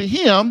give you to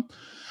him.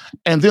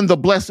 And then the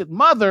Blessed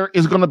Mother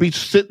is going to be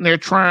sitting there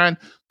trying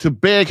to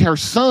beg her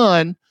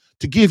son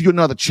to give you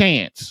another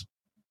chance.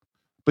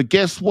 But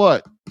guess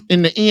what?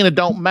 In the end, it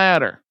don't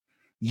matter.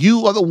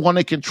 You are the one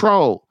that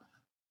control.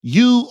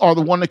 You are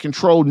the one that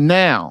control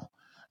now.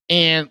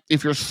 And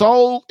if your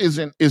soul is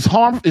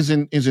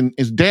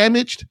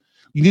damaged,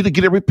 you need to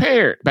get it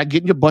repaired by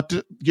getting your butt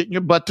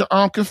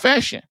to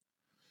confession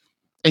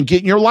and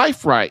getting your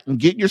life right and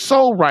getting your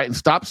soul right and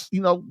stop,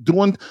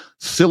 doing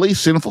silly,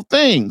 sinful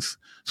things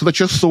so that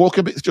your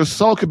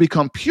soul can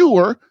become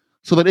pure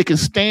so that it can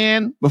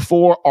stand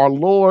before our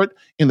Lord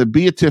in the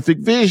beatific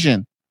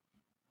vision.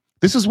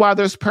 This is why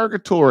there's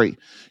purgatory.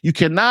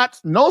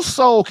 No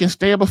soul can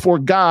stand before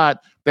God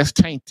that's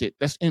tainted,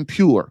 that's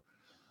impure.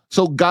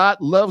 So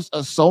God loves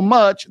us so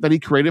much that he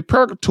created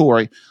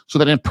purgatory so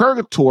that in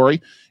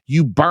purgatory,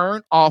 you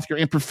burn off your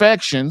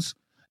imperfections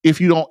if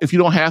you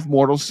don't have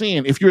mortal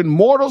sin. If you're in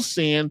mortal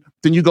sin,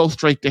 then you go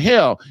straight to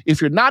hell.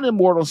 If you're not in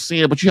mortal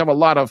sin, but you have a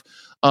lot of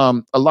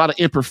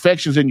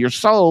imperfections in your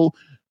soul,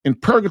 in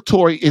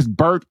purgatory is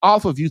burnt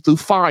off of you through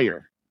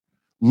fire.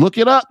 Look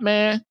it up,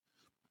 man.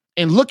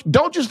 And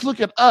don't just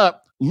look it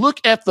up. Look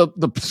at the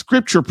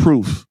scripture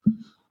proof.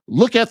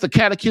 Look at the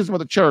Catechism of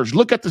the Church.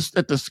 Look at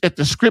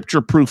the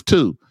scripture proof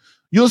too.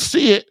 You'll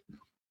see it.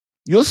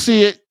 You'll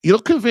see it. It'll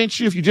convince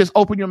you if you just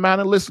open your mind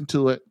and listen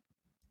to it.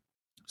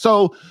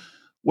 So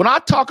when I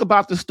talk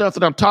about the stuff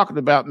that I'm talking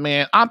about,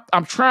 man,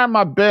 I'm trying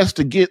my best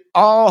to get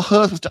all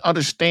husbands to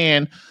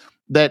understand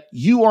that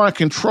you are in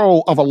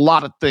control of a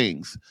lot of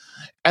things.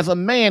 As a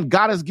man,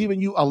 God has given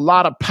you a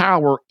lot of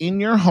power in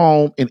your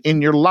home and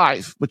in your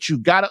life, but you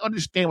got to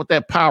understand what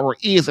that power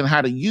is and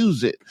how to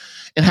use it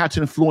and how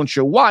to influence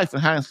your wife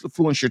and how to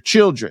influence your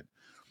children.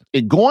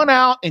 And going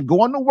out and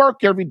going to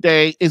work every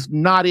day is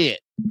not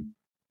it.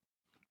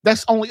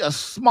 That's only a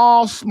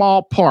small,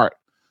 small part.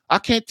 I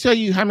can't tell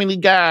you how many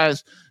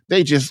guys,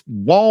 they just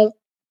won't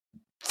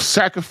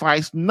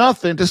sacrifice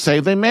nothing to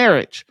save their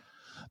marriage.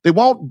 They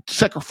won't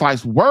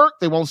sacrifice work.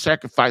 They won't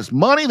sacrifice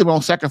money. They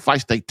won't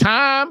sacrifice their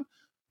time.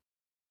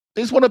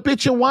 They just want to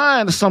bitch and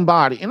whine to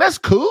somebody, and that's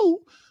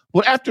cool.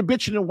 But after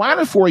bitching and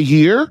whining for a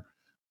year,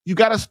 you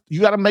gotta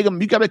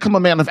become a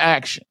man of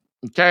action.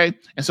 Okay,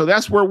 and so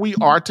that's where we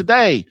are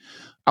today.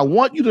 I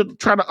want you to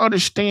try to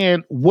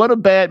understand what a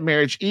bad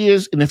marriage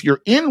is, and if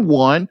you're in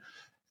one,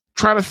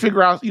 try to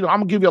figure out. I'm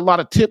gonna give you a lot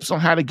of tips on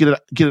how to get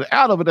it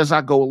out of it as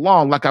I go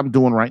along, like I'm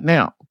doing right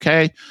now.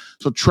 Okay,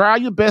 so try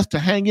your best to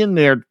hang in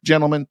there,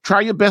 gentlemen.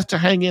 Try your best to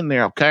hang in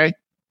there. Okay,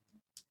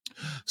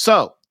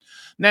 so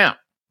now.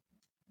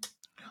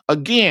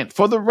 Again,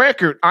 for the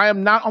record, I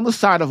am not on the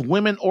side of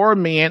women or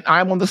men.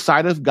 I'm on the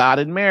side of God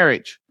in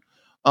marriage.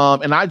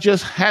 And I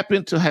just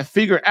happen to have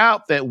figured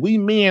out that we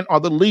men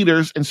are the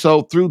leaders. And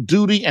so through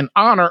duty and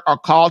honor are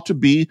called to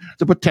be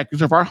the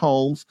protectors of our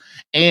homes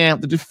and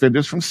the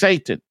defenders from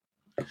Satan.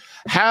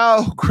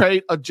 How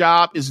great a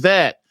job is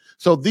that?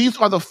 So these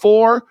are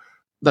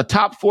the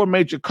top four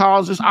major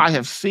causes I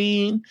have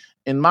seen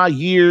in my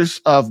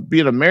years of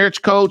being a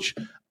marriage coach.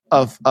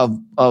 Of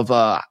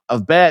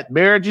bad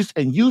marriages,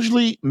 and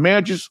usually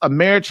a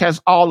marriage has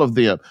all of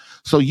them.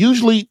 So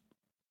usually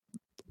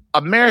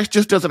a marriage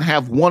just doesn't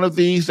have one of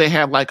these. They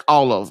have like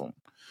all of them.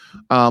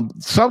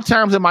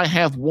 Sometimes it might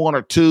have one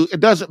or two. It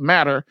doesn't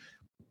matter.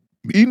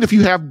 Even if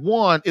you have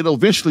one, it'll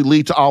eventually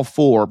lead to all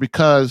four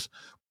because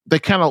they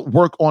kind of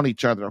work on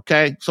each other.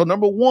 Okay. So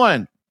number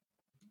one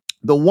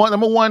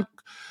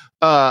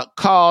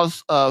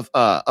cause of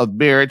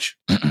marriage,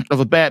 of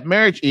a bad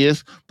marriage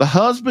is the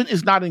husband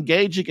is not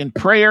engaging in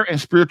prayer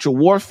and spiritual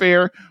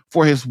warfare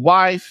for his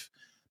wife,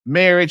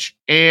 marriage,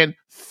 and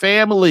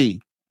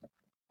family.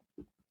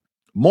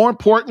 More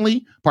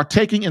importantly,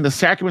 partaking in the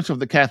sacraments of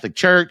the Catholic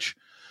Church,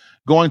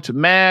 going to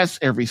Mass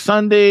every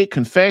Sunday,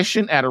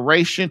 confession,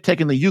 adoration,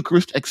 taking the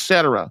Eucharist,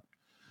 etc.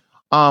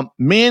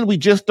 Men, we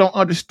just don't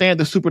understand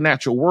the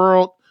supernatural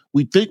world.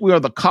 We think we are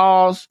the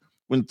cause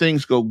when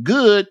things go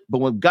good,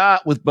 but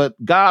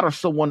God or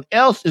someone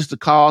else is the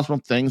cause when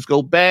things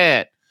go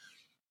bad.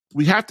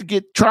 We have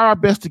to try our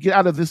best to get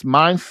out of this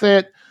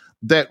mindset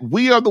that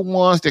we are the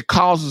ones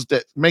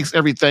that makes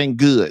everything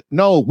good.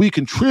 No, we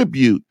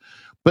contribute,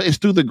 but it's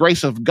through the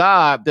grace of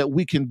God that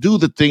we can do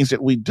the things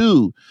that we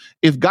do.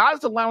 If God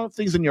is allowing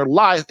things in your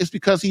life, it's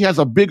because he has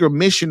a bigger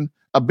mission,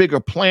 a bigger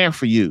plan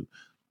for you.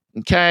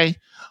 Okay.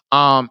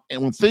 And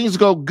when things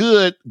go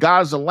good,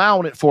 God's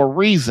allowing it for a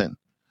reason.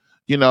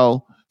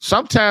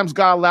 Sometimes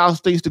God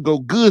allows things to go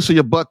good so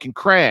your butt can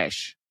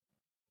crash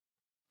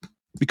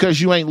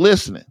because you ain't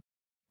listening.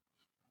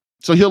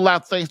 So he'll allow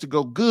things to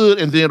go good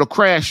and then it'll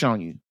crash on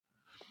you.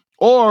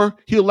 Or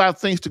he'll allow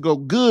things to go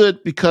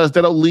good because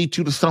that'll lead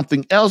you to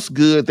something else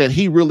good that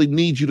he really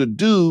needs you to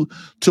do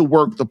to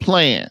work the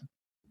plan.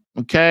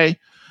 Okay?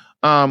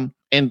 And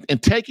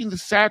taking the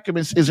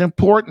sacraments is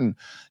important.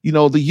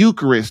 The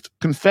Eucharist,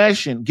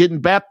 confession, getting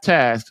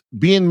baptized,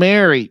 being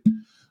married,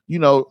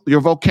 your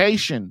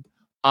vocation.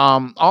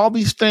 All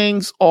these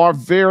things are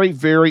very,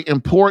 very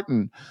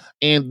important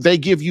and they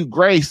give you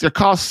grace. They're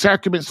called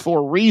sacraments for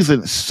a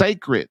reason,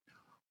 sacred.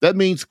 That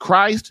means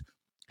Christ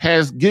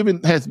has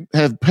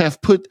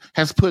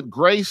put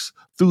grace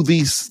through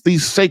these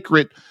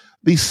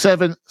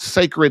seven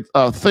sacred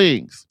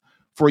things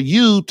for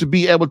you to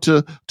be able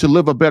to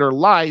live a better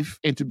life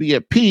and to be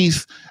at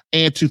peace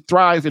and to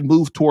thrive and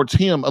move towards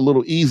him a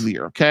little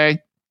easier. Okay.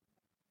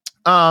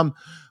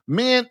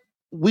 Men,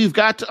 we've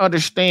got to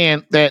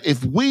understand that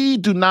if we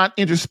do not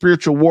enter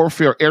spiritual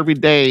warfare every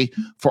day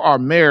for our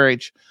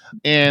marriage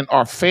and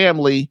our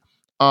family,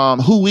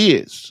 who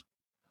is?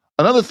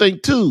 Another thing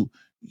too,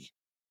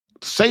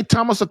 St.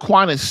 Thomas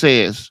Aquinas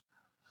says,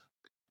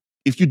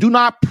 if you do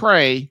not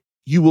pray,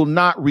 you will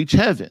not reach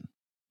heaven.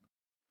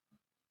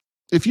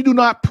 If you do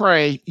not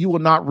pray, you will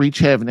not reach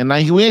heaven. And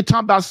now we ain't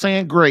talking about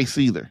saying grace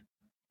either.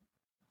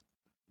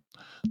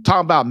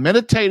 Talking about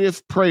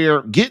meditative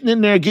prayer, getting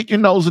in there, get your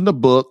nose in the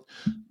book,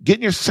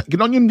 get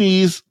on your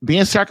knees,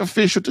 being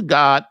sacrificial to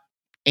God,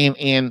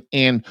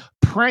 and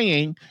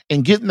praying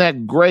and getting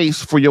that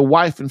grace for your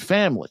wife and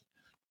family.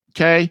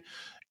 Okay?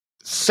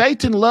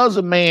 Satan loves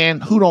a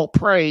man who don't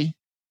pray.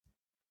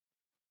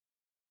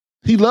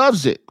 He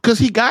loves it because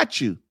he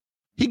got you.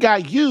 He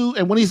got you,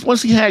 and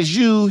once he has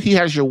you, he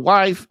has your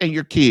wife and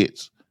your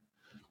kids.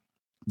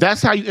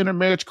 That's how you enter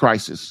marriage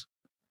crisis.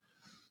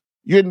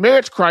 You're in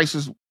marriage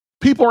crisis.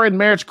 People are in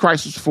marriage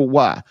crisis for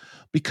why?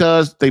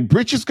 Because their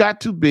britches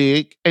got too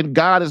big, and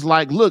God is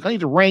like, look, I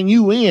need to rein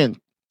you in.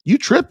 You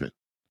tripping.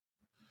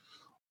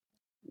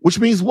 Which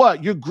means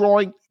what? You're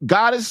growing.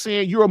 God is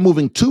saying you are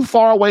moving too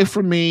far away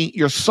from me.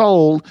 Your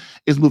soul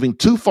is moving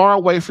too far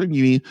away from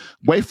me.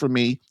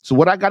 So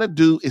what I got to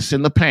do is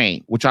send the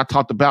pain, which I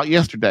talked about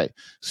yesterday.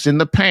 Send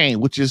the pain,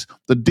 which is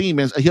the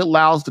demons. He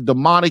allows the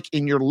demonic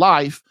in your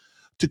life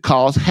to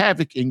cause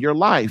havoc in your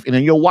life and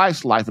in your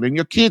wife's life and in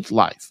your kids'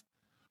 life.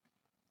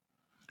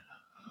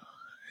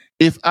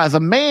 If as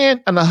a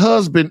man and a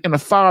husband and a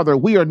father,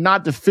 we are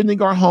not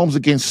defending our homes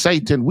against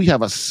Satan, we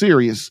have a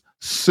serious,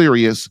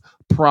 serious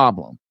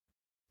problem.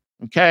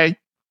 Okay.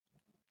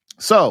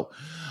 So,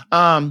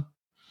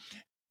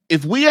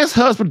 if we as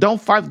husbands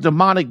don't fight the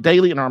demonic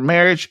daily in our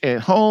marriage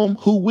at home,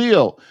 who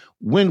will?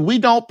 When we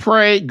don't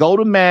pray, go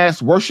to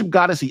Mass, worship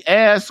God as he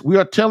asks, we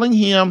are telling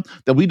him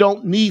that we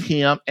don't need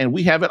him and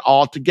we have it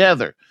all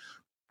together.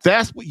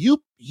 That's what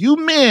you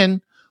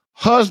men,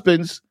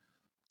 husbands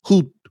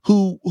who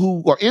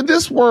are in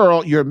this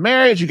world, you're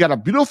married, you got a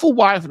beautiful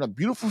wife and a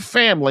beautiful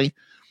family,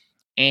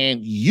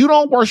 and you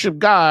don't worship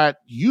God,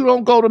 you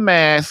don't go to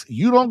Mass,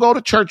 you don't go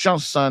to church on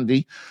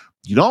Sunday,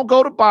 you don't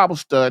go to Bible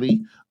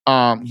study,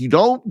 you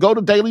don't go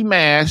to daily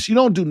Mass, you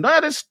don't do none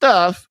of this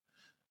stuff.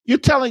 You're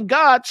telling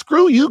God,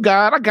 screw you,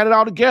 God, I got it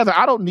all together.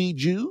 I don't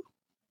need you.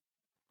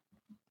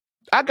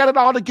 I got it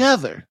all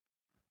together.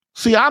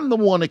 See, I'm the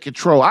one in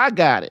control. I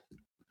got it.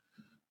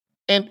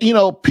 And,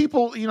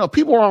 people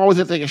are always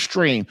at the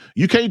extreme.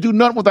 You can't do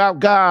nothing without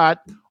God,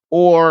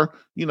 or,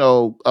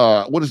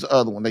 what is the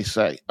other one they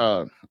say?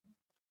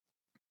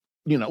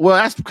 Well,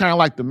 that's kind of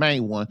like the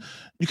main one.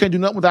 You can't do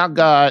nothing without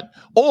God,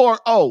 or,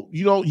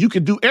 you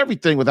can do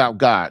everything without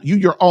God. You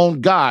your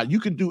own God. You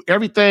can do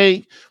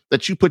everything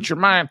that you put your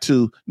mind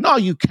to. No,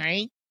 you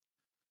can't.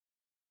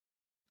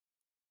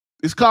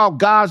 It's called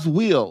God's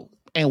will.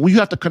 And we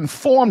have to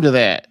conform to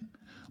that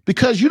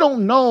because you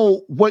don't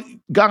know what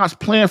God's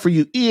plan for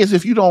you is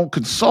if you don't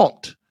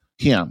consult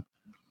him,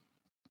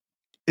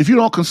 if you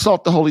don't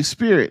consult the Holy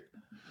Spirit.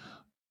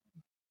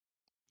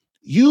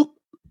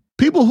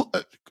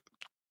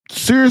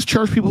 Serious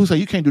church people who say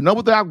you can't do nothing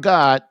without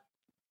God,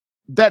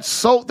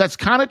 that's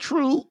kind of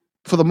true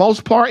for the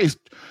most part. It's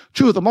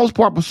true for the most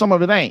part, but some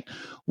of it ain't.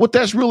 What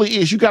that's really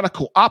is, you got to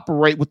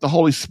cooperate with the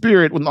Holy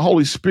Spirit when the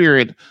Holy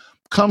Spirit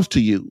comes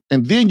to you,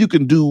 and then you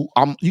can do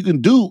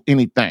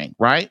anything,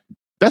 right?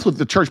 That's what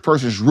the church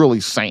person is really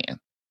saying.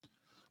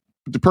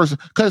 The person,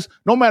 because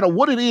no matter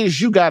what it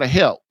is, you got to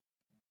help.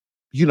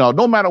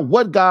 No matter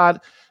what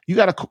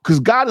because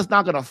God is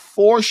not going to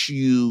force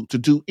you to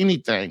do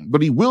anything,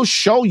 but he will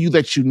show you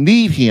that you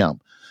need him.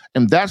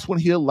 And that's when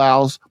he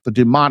allows the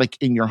demonic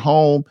in your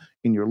home,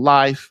 in your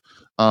life,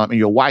 in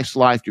your wife's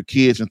life, your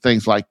kids, and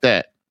things like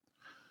that.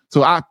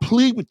 So I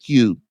plead with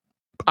you,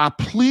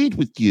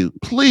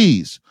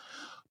 please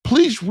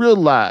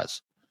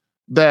realize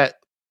that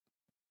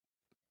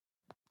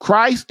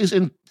Christ is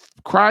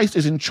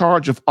in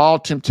charge of all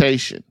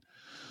temptation.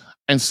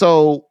 And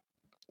so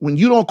when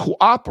you don't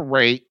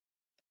cooperate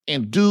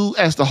and do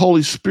as the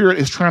Holy Spirit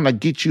is trying to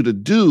get you to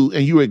do,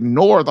 and you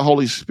ignore the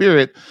Holy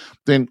Spirit,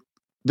 then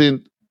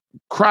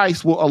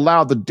Christ will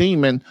allow the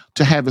demon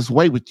to have his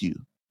way with you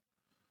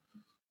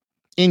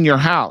in your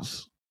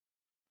house.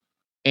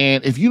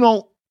 And if you're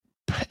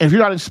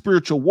not in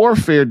spiritual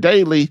warfare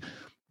daily,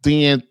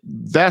 then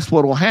that's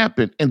what will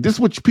happen. And this is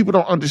what people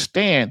don't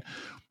understand.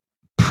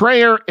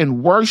 Prayer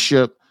and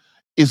worship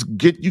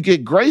you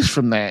get grace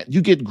from that.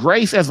 You get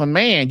grace as a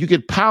man. You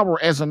get power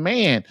as a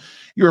man.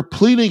 You're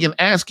pleading and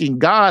asking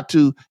God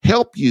to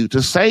help you,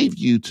 to save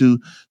you, to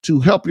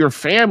help your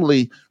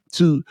family,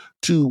 to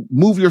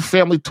move your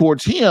family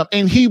towards him.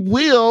 And he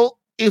will,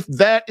 if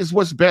that is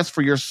what's best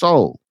for your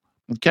soul.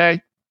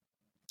 Okay?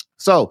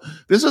 So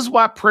this is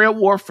why prayer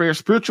warfare,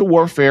 spiritual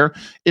warfare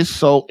is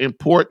so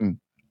important.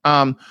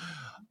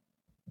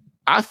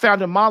 I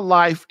found in my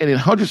life and in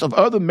hundreds of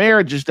other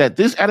marriages that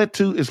this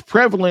attitude is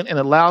prevalent and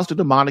allows the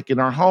demonic in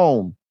our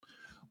home.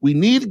 We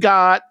need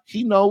God.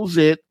 He knows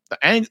it.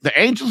 The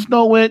angels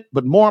know it,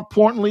 but more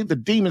importantly, the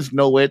demons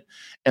know it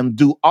and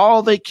do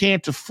all they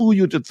can to fool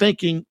you into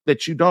thinking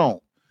that you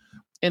don't.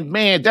 And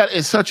man, that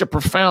is such a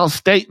profound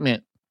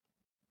statement.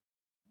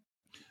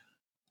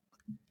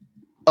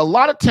 A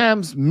lot of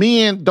times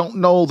men don't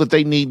know that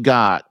they need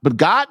God, but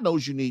God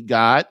knows you need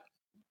God.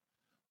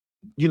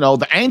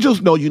 The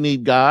angels know you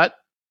need God,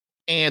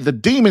 and the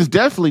demons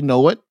definitely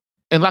know it.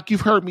 And like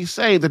you've heard me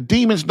say, the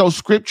demons know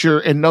scripture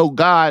and know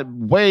God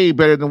way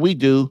better than we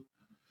do.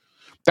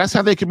 That's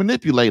how they can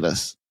manipulate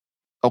us.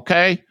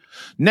 Okay.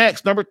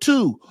 Next, number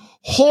 2,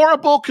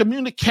 horrible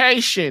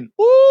communication.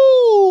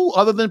 Ooh,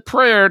 other than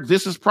prayer,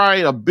 this is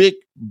probably a big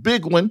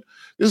one.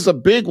 This is a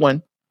big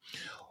one.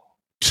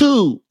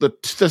 2,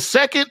 the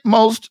second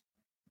most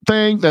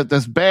thing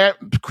that's bad,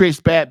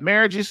 creates bad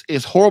marriages,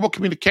 is horrible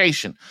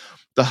communication.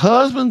 The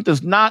husband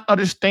does not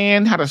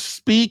understand how to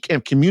speak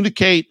and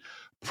communicate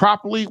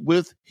properly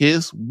with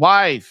his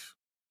wife.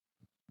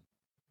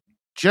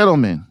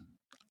 Gentlemen,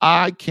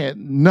 I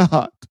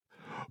cannot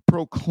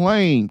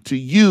proclaim to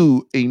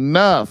you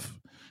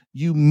enough.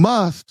 You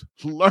must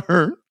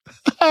learn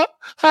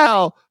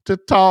how to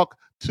talk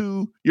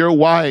to your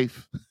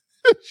wife.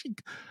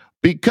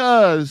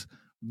 Because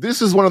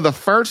this is one of the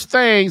first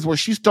things where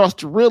she starts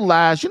to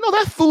realize,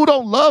 that fool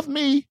don't love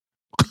me.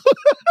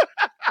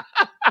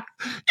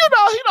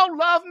 He don't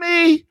love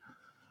me.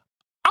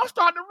 I'm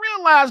starting to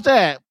realize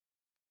that.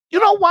 You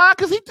know why?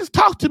 Because he just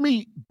talks to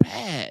me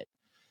bad.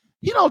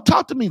 He don't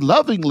talk to me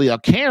lovingly or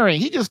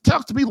caring. He just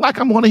talks to me like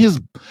I'm one of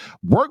his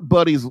work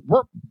buddies,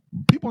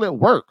 people at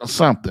work or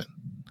something.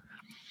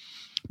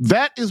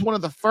 That is one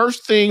of the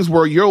first things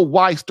where your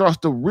wife starts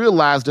to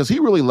realize, does he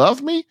really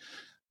love me?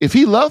 If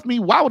he loved me,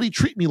 why would he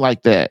treat me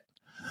like that?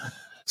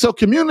 So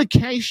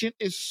communication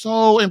is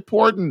so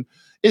important.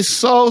 It's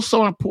so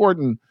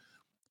important.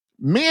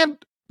 Men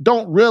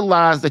don't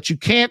realize that you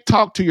can't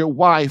talk to your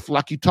wife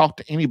like you talk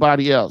to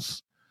anybody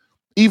else,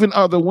 even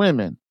other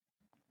women.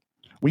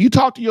 When you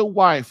talk to your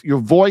wife, your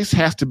voice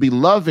has to be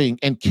loving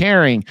and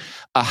caring,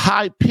 a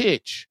high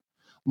pitch,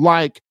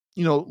 like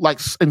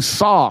and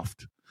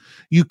soft.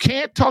 You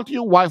can't talk to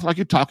your wife like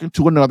you're talking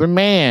to another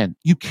man.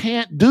 You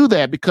can't do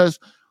that because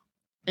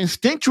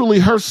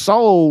instinctually her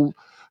soul,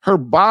 her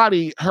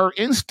body, her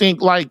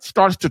instinct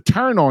starts to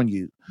turn on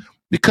you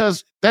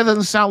because that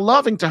doesn't sound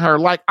loving to her.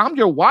 Like, I'm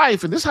your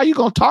wife and this is how you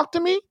going to talk to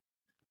me?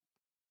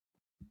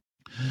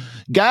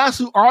 Guys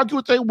who argue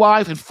with their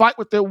wife and fight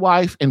with their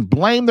wife and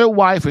blame their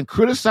wife and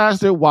criticize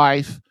their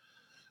wife,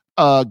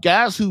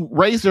 guys who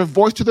raise their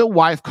voice to their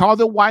wife, call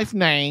their wife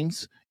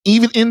names,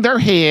 even in their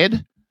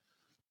head,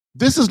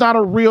 this is not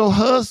a real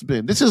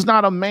husband. This is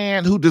not a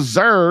man who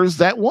deserves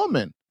that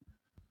woman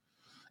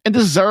and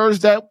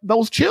deserves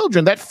those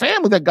children, that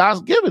family that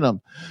God's given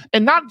them.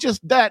 And not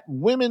just that,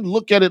 women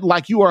look at it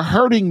like, you are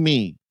hurting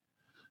me.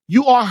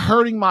 You are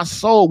hurting my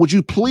soul. Would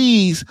you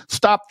please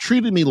stop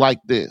treating me like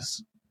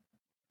this?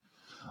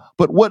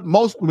 But what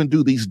most women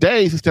do these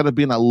days, instead of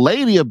being a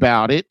lady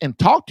about it and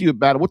talk to you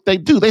about it, what they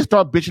do, they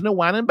start bitching and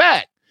whining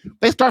back.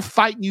 They start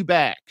fighting you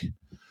back,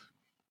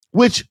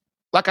 which,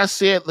 like I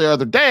said the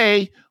other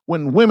day,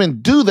 when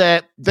women do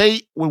that,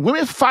 when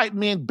women fight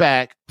men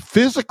back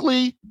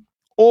physically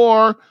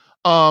or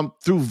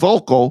through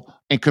vocal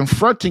and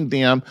confronting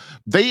them,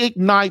 they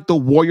ignite the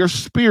warrior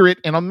spirit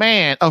in a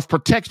man of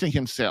protecting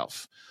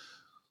himself.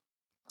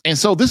 And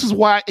so this is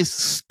why it's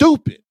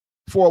stupid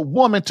for a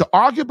woman to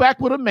argue back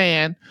with a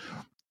man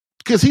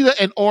because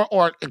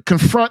or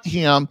confront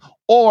him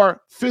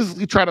or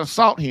physically try to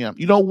assault him.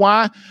 You know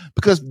why?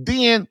 Because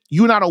then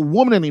you're not a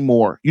woman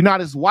anymore. You're not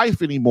his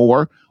wife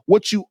anymore.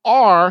 What you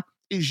are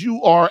is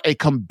you are a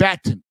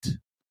combatant.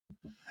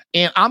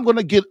 And I'm going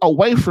to get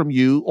away from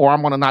you, or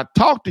I'm going to not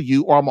talk to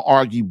you, or I'm going to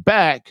argue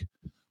back,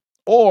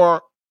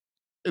 or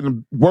in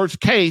the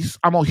worst case,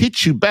 I'm going to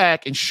hit you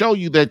back and show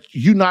you that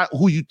you're not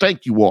who you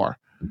think you are.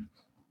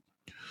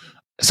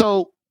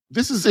 So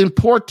this is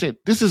important.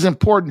 This is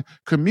important.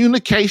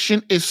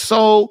 Communication is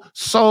so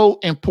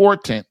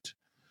important.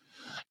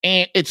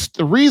 And it's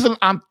the reason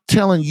I'm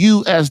telling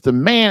you as the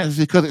man is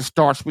because it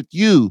starts with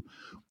you.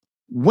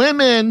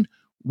 Women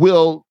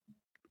will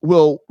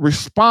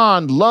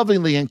respond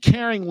lovingly and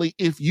caringly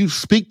if you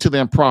speak to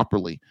them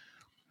properly.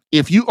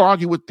 If you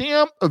argue with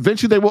them,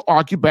 eventually they will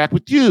argue back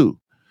with you.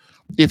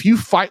 If you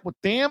fight with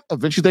them,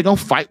 eventually they're going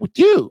to fight with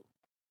you.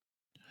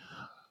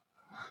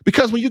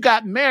 Because when you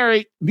got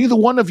married, neither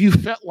one of you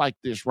felt like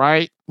this,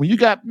 right? When you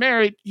got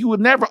married, you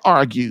would never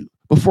argue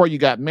before you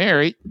got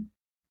married.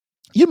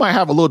 You might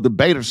have a little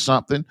debate or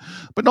something,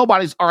 but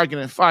nobody's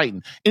arguing and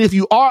fighting. And if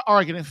you are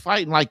arguing and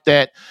fighting like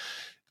that,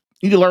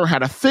 you can learn how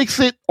to fix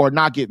it or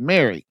not get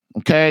married,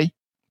 okay?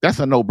 That's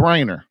a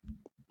no-brainer.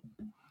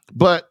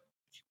 But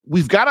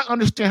we've got to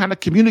understand how to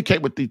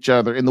communicate with each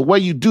other. And the way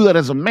you do that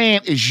as a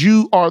man is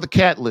you are the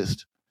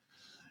catalyst.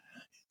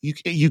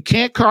 You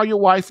can't call your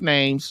wife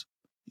names.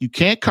 You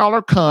can't call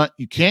her cunt.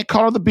 You can't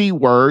call her the B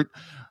word.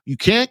 You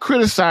can't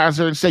criticize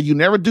her and say you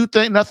never do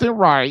nothing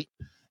right.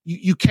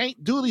 You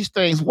can't do these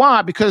things.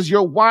 Why? Because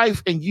your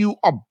wife and you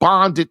are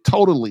bonded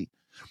totally.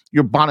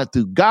 You're bonded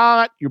through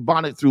God. You're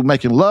bonded through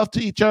making love to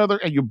each other.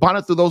 And you're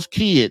bonded through those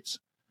kids.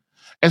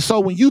 And so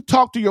when you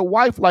talk to your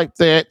wife like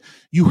that,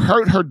 you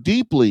hurt her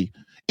deeply.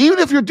 Even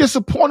if you're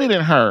disappointed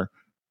in her.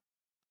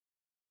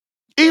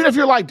 Even if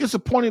you're like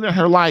disappointed in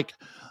her, why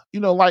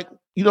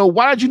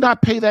did you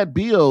not pay that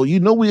bill? You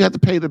know we have to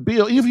pay the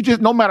bill. Even if you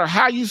just, no matter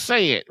how you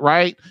say it,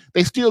 right?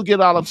 They still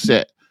get all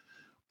upset.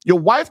 Your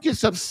wife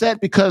gets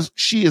upset because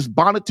she is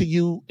bonded to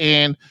you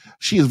and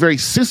she is very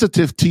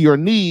sensitive to your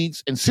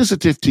needs and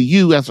sensitive to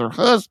you as her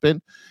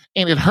husband.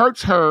 And it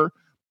hurts her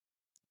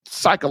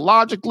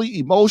psychologically,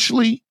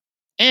 emotionally,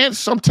 and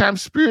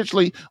sometimes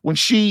spiritually when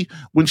she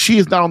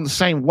is not on the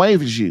same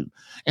wave as you.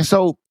 And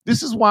so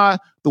this is why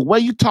the way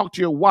you talk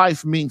to your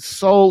wife means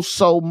so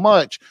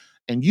much.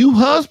 And you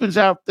husbands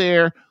out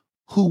there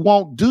who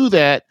won't do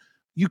that,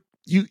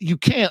 you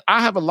can't.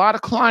 I have a lot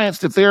of clients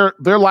that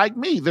they're like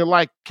me. They're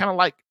like kind of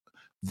like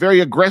very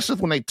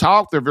aggressive when they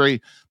talk. And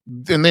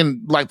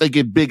then like they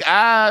get big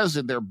eyes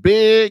and they're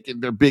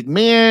big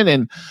men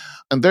and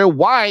their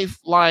wife,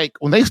 like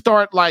when they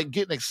start like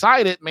getting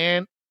excited,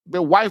 man,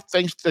 their wife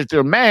thinks that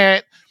they're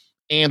mad.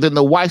 And then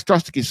the wife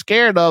starts to get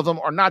scared of them,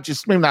 or not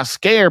just maybe not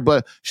scared,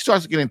 but she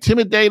starts to get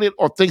intimidated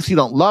or thinks he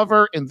don't love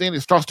her. And then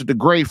it starts to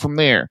degrade from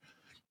there.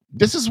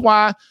 This is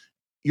why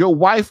your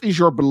wife is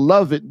your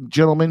beloved,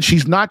 gentlemen.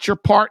 She's not your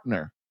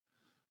partner.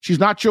 She's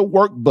not your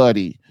work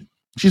buddy.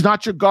 She's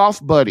not your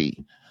golf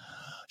buddy.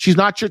 She's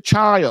not your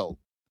child.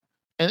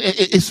 And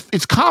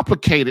it's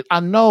complicated.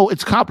 I know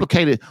it's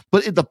complicated,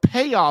 but the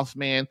payoff,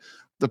 man,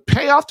 the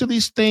payoff to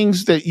these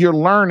things that you're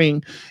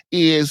learning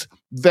is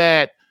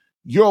that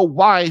your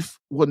wife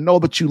will know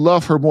that you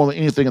love her more than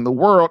anything in the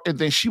world, and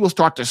then she will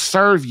start to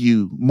serve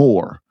you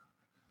more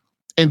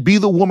and be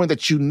the woman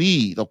that you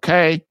need,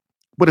 okay?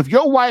 But if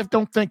your wife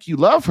don't think you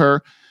love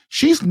her,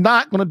 she's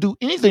not going to do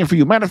anything for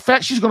you. Matter of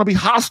fact, she's going to be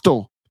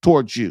hostile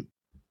towards you.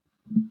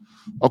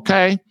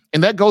 Okay?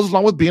 And that goes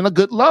along with being a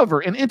good lover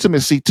and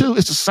intimacy too.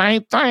 It's the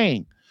same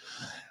thing.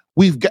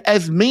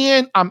 As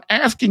men, I'm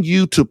asking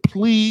you to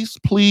please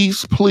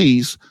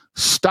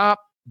stop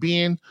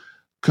being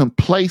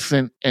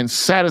complacent and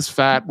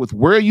satisfied with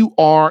where you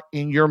are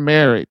in your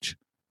marriage.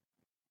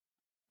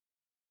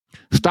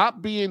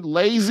 Stop being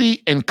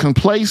lazy and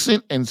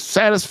complacent and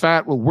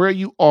satisfied with where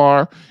you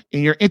are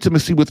in your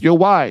intimacy with your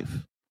wife.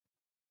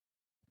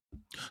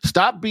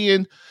 Stop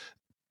being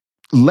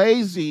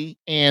lazy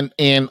and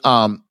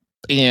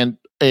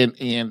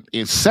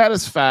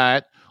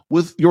satisfied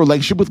with your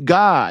relationship with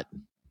God.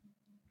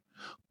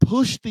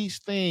 Push these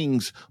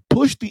things,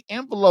 push the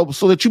envelope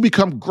so that you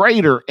become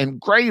greater and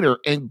greater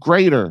and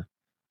greater.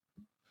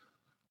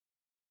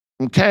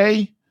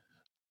 Okay?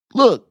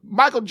 Look,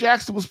 Michael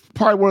Jackson was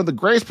probably one of the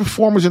greatest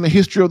performers in the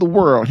history of the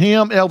world.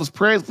 Him, Elvis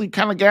Presley,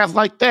 kind of guys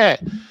like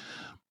that.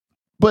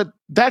 But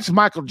that's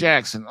Michael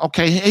Jackson.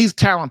 Okay, he's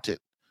talented.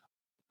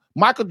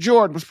 Michael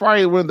Jordan was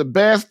probably one of the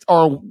best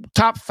or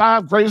top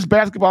 5 greatest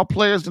basketball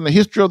players in the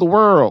history of the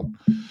world.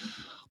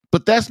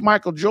 But that's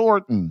Michael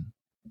Jordan.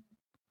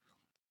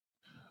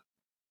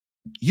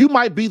 You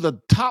might be the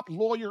top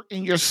lawyer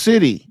in your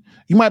city.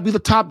 You might be the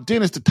top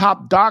dentist, the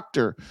top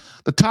doctor,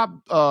 the top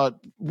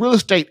real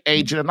estate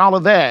agent, and all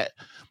of that.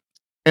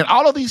 And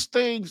all of these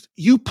things,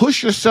 you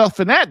push yourself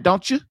in that,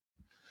 don't you?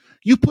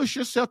 You push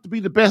yourself to be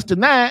the best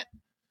in that.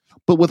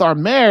 But with our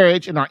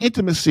marriage and our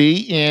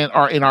intimacy and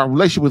our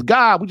relationship with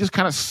God, we just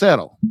kind of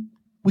settle.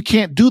 We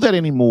can't do that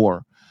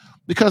anymore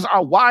because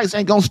our wives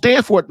ain't going to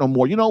stand for it no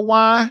more. You know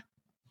why?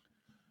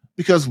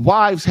 Because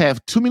wives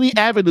have too many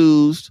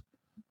avenues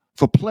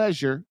for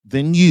pleasure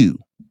than you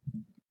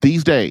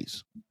these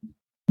days.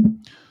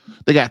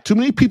 They got too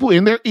many people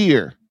in their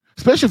ear,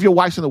 especially if your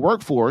wife's in the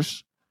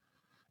workforce.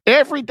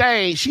 Every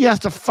day she has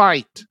to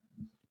fight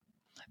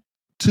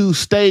to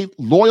stay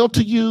loyal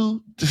to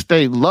you, to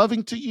stay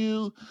loving to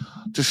you,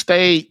 to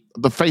stay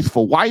the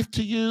faithful wife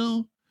to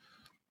you.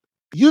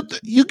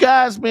 You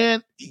guys,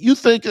 man, you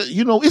think,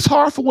 it's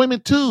hard for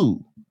women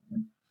too,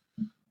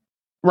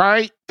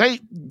 right?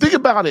 Think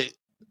about it.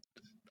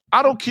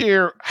 I don't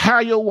care how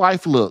your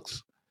wife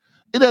looks.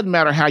 It doesn't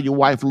matter how your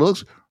wife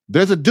looks.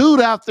 There's a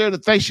dude out there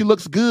that thinks she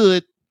looks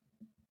good.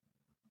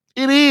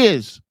 It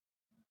is.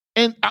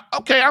 And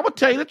okay, I'm going to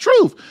tell you the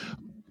truth.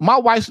 My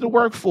wife's in the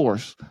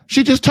workforce.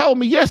 She just told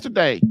me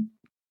yesterday,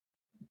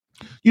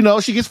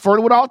 she gets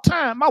flirted with all the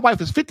time. My wife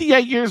is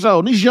 58 years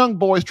old. These young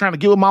boys trying to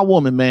get with my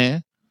woman,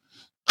 man.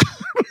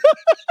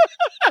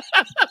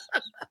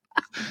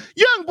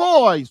 Young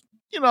boys,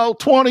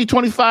 20,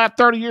 25,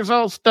 30 years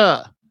old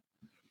stuff.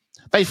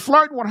 They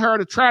flirting with her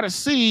to try to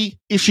see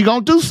if she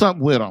going to do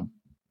something with them.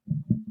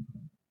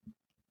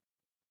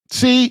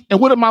 See, and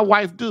what did my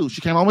wife do?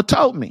 She came home and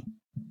told me.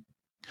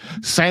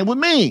 Same with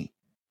me.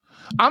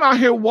 I'm out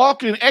here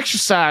walking and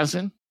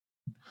exercising,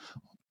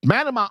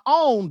 minding my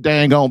own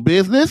dang on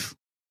business.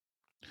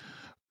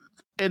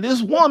 And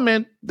this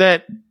woman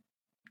that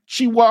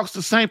she walks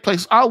the same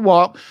place I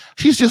walk,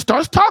 she just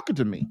starts talking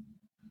to me.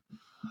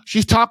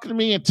 She's talking to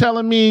me and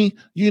telling me,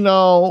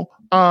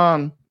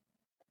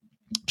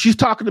 she's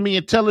talking to me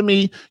and telling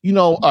me,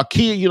 a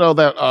kid,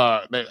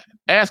 that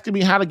asking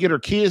me how to get her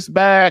kids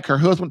back. Her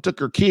husband took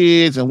her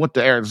kids and went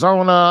to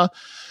Arizona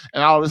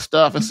and all this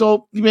stuff. And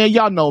so, man,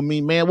 y'all know me,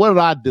 man. What did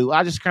I do?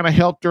 I just kind of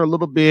helped her a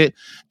little bit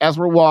as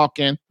we're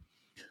walking.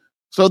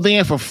 So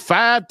then for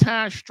 5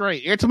 times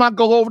straight, every time I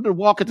go over to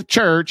walk at the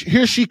church,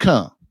 here she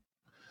come.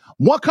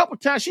 Couple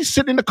times she's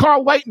sitting in the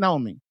car waiting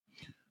on me.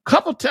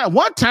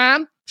 One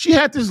time she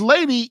had this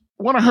lady,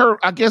 one of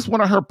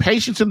her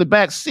patients in the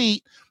back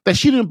seat that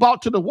she didn't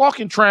brought to the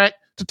walking track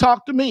to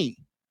talk to me.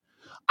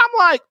 I'm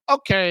like,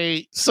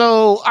 okay,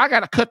 so I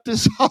got to cut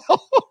this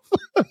off.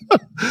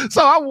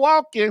 So I'm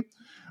walking,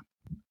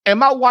 and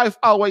my wife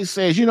always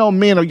says,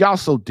 men are y'all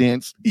so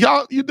dense.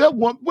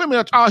 Women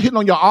are all hitting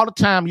on y'all all the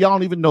time. Y'all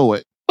don't even know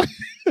it.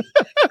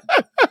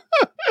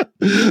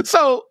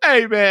 So,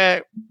 hey,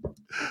 man.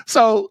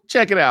 So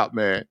check it out,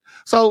 man.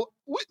 So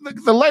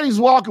the lady's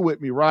walking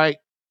with me, right?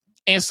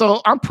 And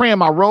so I'm praying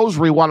my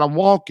rosary while I'm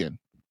walking.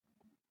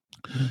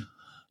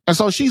 And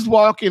so she's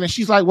walking and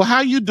she's like, well, how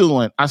you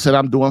doing? I said,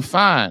 I'm doing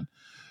fine.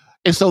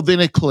 And so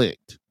then it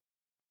clicked.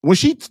 When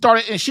she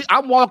started,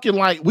 I'm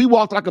walking we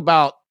walked like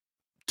about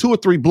 2 or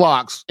 3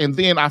 blocks, and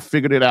then I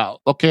figured it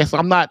out. Okay, so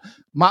I'm not,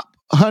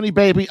 honey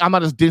baby, I'm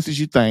not as dense as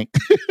you think.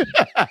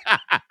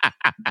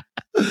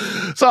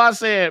 So I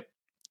said,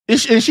 and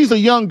she's a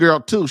young girl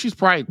too. She's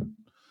probably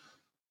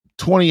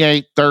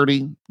 28,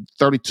 30,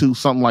 32,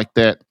 something like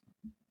that.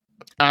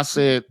 I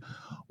said,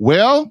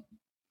 well,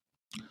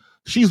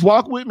 she's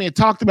walking with me and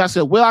talked to me. I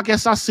said, well, I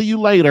guess I'll see you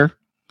later.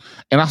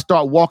 And I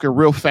start walking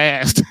real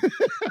fast.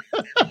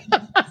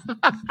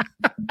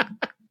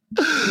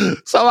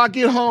 So I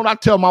get home, I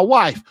tell my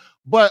wife.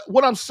 But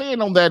what I'm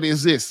saying on that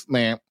is this,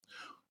 man.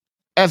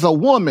 As a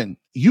woman,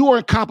 you are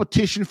in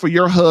competition for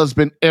your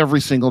husband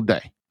every single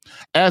day.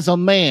 As a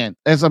man,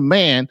 as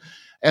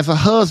a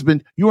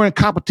husband, you're in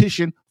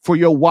competition for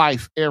your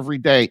wife every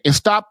day. And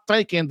stop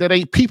thinking that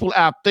ain't people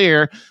out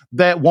there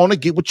that want to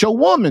get with your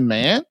woman,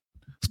 man.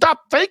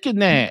 Stop thinking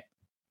that.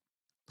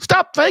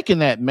 Stop thinking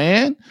that,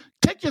 man.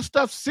 Take your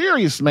stuff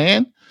serious,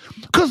 man.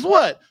 Because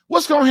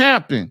what's going to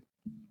happen?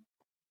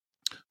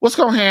 What's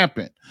going to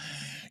happen?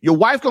 Your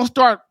wife going to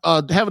start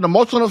having an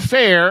emotional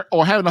affair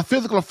or having a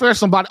physical affair with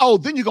somebody. Oh,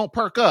 then you're going to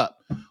perk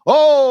up.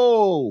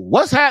 Oh,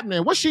 what's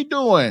happening? What's she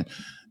doing?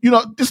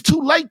 It's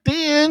too late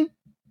then.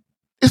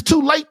 It's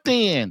too late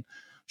then.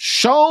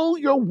 Show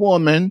your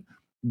woman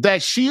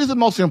that she is the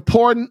most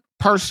important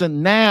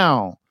person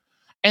now,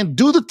 and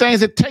do the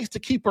things it takes to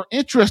keep her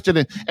interested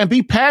in and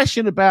be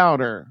passionate about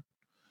her.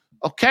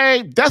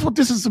 Okay? That's what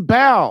this is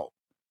about.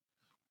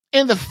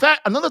 And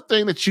another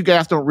thing that you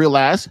guys don't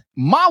realize,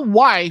 my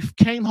wife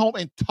came home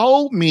and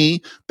told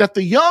me that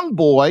the young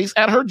boys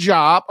at her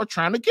job are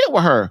trying to get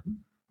with her.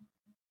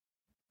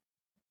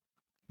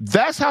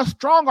 That's how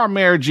strong our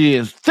marriage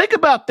is. Think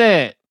about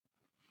that.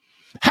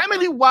 How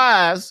many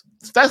wives,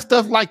 that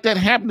stuff like that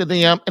happened to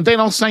them and they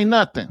don't say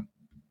nothing?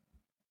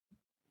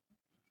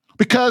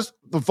 Because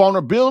the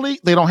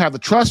vulnerability, they don't have the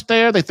trust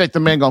there. They think the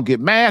man going to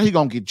get mad. He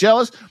going to get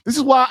jealous. This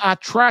is why I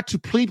try to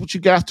plead with you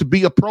guys to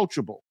be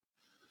approachable.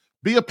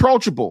 Be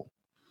approachable.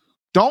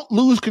 Don't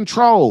lose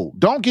control.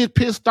 Don't get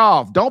pissed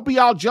off. Don't be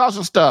all jealous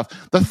and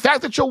stuff. The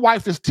fact that your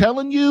wife is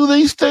telling you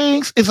these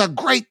things is a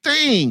great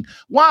thing.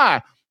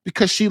 Why?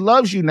 Because she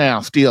loves you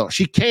now still.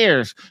 She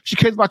cares. She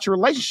cares about your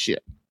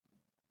relationship.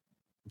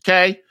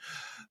 Okay?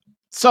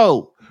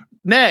 So,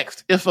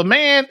 next, if a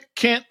man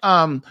can't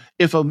learn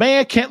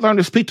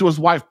to speak to his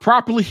wife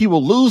properly, he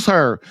will lose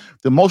her.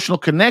 The emotional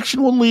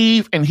connection will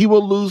leave, and he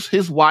will lose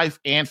his wife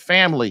and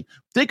family.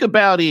 Think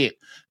about it.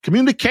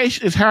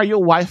 Communication is how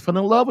your wife fell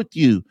in love with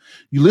you.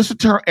 You listen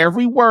to her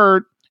every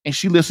word, and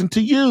she listened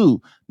to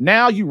you.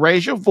 Now you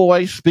raise your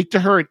voice, speak to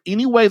her in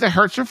any way that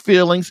hurts her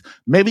feelings,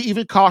 maybe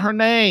even call her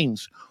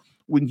names.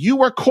 When you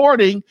were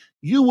courting,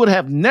 you would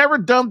have never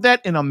done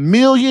that in a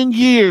million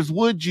years,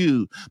 would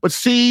you? But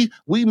see,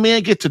 we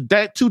men get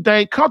too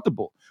dang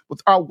comfortable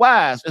with our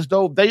wives as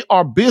though they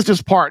are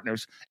business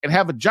partners and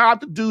have a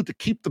job to do to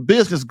keep the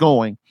business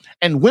going.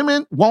 And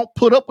women won't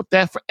put up with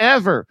that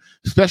forever,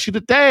 especially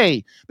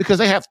today, because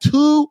they have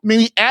too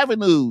many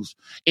avenues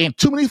and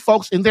too many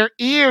folks in their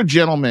ear,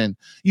 gentlemen.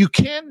 You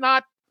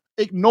cannot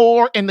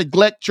ignore and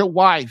neglect your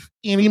wife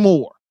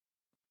anymore.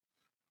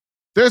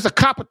 There's a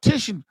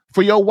competition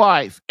for your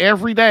wife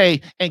every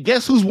day. And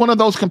guess who's one of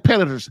those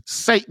competitors?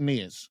 Satan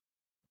is.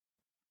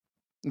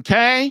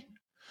 Okay?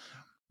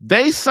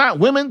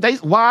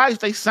 Wives,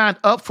 they signed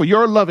up for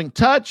your loving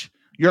touch,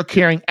 your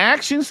caring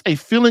actions, a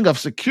feeling of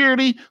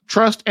security,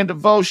 trust, and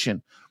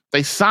devotion.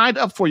 They signed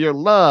up for your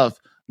love,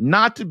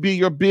 not to be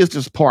your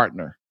business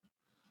partner.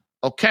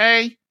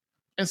 Okay?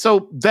 And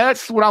so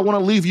that's what I want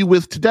to leave you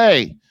with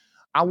today.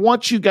 I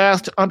want you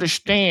guys to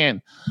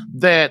understand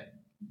that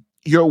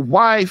your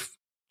wife,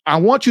 I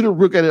want you to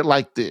look at it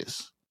like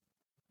this.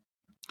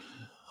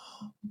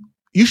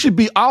 You should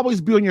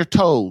always be on your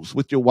toes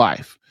with your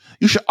wife.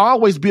 You should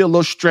always be a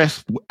little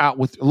stressed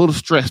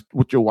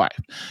with your wife.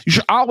 You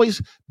should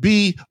always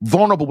be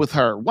vulnerable with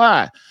her.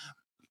 Why?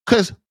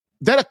 Because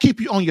that'll keep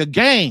you on your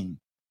game.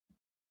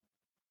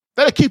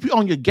 That'll keep you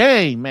on your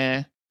game,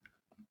 man.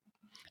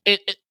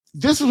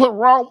 This is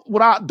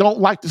what I don't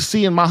like to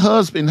see in my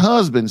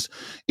husbands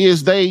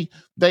is they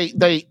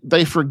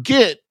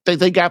forget that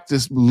they got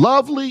this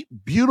lovely,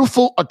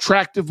 beautiful,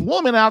 attractive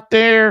woman out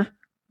there,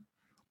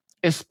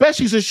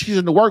 especially since she's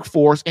in the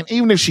workforce. And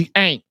even if she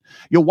ain't,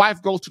 your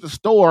wife goes to the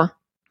store,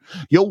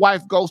 your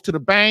wife goes to the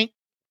bank,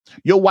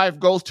 your wife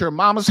goes to her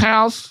mama's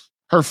house,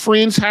 her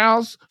friend's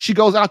house. She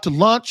goes out to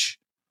lunch.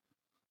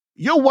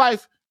 Your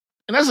wife,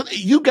 and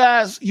you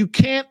guys, you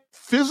can't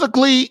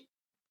physically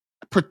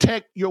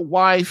protect your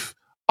wife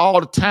all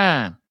the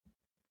time.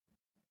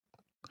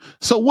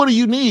 So what do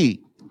you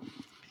need?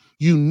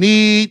 You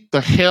need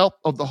the help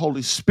of the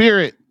Holy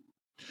Spirit.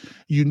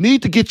 You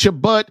need to get your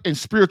butt in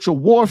spiritual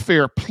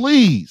warfare,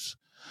 please.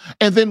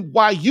 And then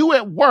while you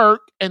at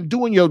work and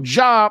doing your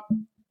job,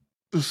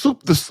 the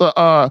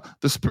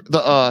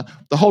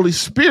Holy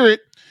Spirit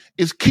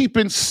is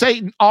keeping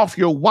Satan off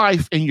your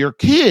wife and your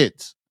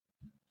kids.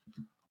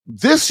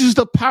 This is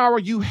the power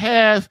you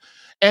have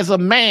as a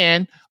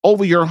man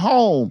over your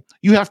home.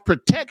 You have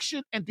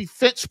protection and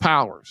defense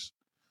powers.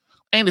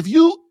 And if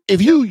you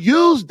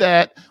use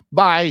that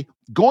by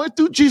going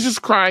through Jesus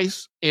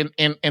Christ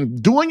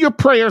and doing your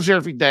prayers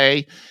every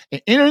day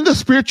and entering the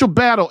spiritual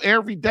battle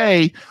every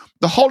day,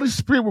 the Holy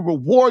Spirit will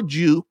reward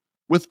you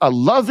with a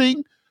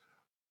loving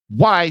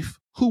wife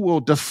who will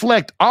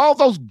deflect all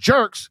those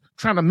jerks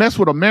trying to mess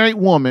with a married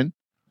woman.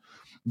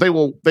 They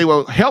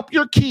will help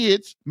your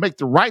kids make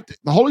the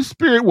Holy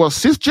Spirit will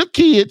assist your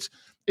kids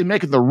in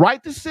making the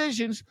right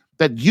decisions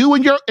that you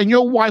and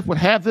your wife would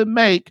have them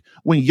make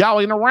when y'all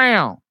ain't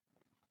around.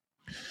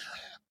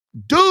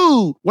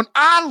 Dude, when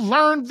I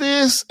learned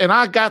this and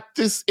I got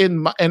this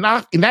and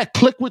that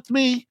clicked with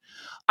me,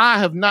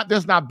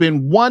 there's not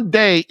been one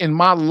day in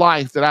my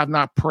life that I've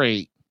not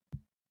prayed.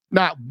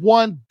 Not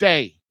one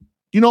day.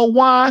 You know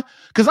why?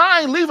 Because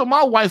I ain't leaving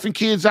my wife and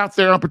kids out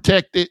there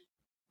unprotected.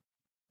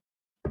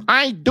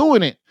 I ain't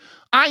doing it.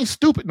 I ain't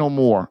stupid no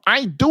more. I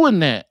ain't doing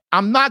that.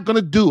 I'm not going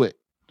to do it.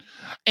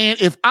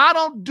 And if I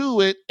don't do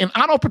it and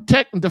I don't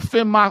protect and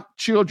defend my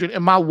children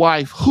and my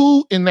wife,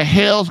 who in the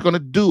hell's going to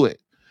do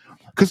it?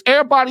 Because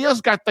everybody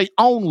else got their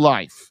own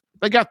life.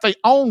 They got their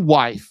own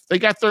wife. They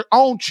got their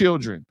own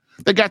children.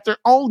 They got their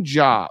own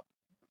job.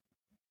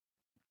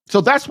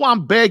 So that's why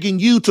I'm begging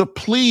you to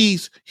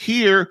please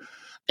hear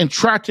and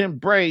try to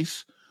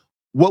embrace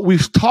what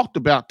we've talked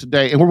about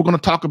today and what we're going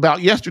to talk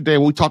about yesterday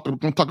and we're going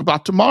to talk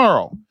about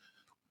tomorrow.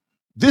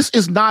 This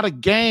is not a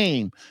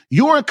game.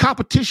 You're in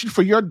competition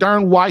for your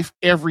darn wife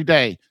every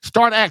day.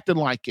 Start acting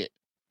like it.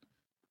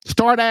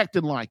 Start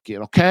acting like it,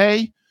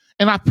 okay?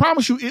 And I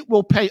promise you it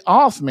will pay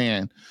off,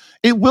 man.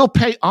 It will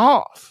pay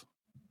off.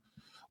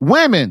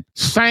 Women,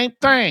 same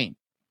thing.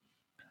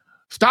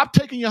 Stop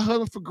taking your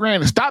husband for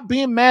granted. Stop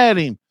being mad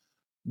at him.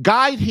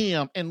 Guide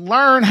him and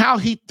learn how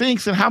he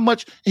thinks and how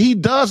much he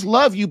does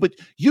love you. But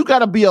you got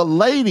to be a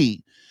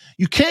lady.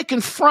 You can't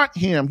confront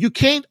him. You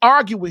can't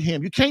argue with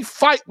him. You can't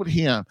fight with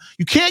him.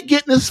 You can't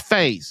get in his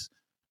face.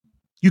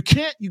 You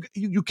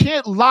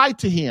can't lie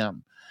to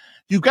him.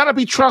 You've got to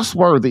be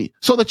trustworthy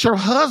so that your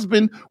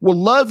husband will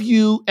love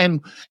you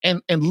and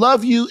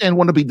love you and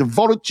want to be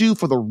devoted to you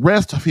for the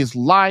rest of his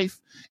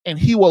life. And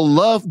he will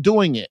love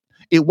doing it.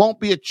 It won't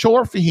be a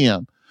chore for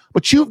him.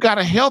 But you've got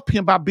to help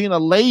him by being a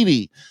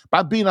lady,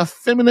 by being a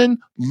feminine,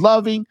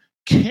 loving,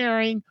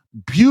 caring,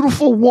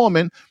 beautiful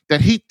woman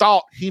that he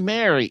thought he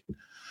married.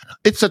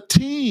 It's a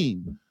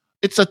team.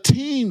 It's a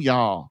team,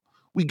 y'all.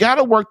 We got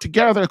to work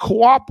together and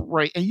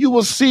cooperate, and you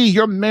will see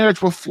your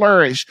marriage will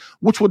flourish,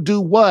 which will do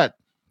what?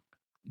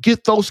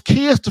 Get those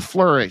kids to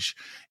flourish.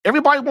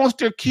 Everybody wants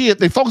their kid.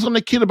 They focus on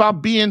their kid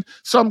about being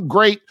some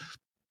great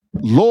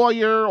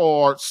lawyer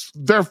or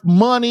their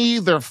money,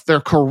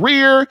 their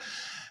career.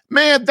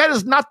 Man, that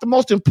is not the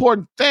most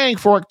important thing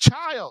for a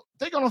child.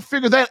 They're going to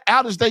figure that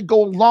out as they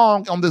go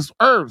along on this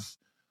earth.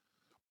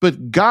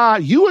 But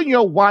God, you and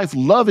your wife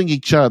loving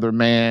each other,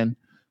 man,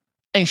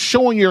 and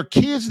showing your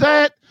kids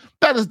that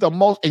is the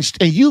most,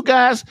 and you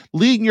guys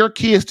leading your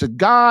kids to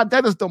God,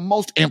 that is the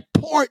most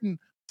important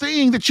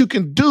thing that you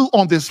can do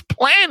on this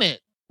planet.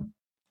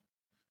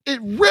 It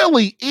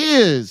really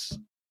is.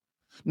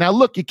 Now,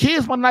 look, your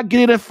kids might not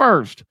get it at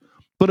first,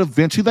 but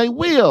eventually they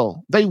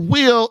will. They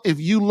will if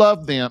you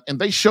love them and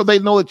they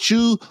know that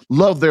you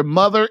love their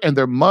mother and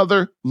their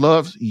mother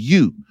loves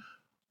you.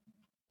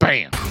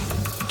 Bam.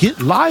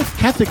 Get live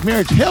Catholic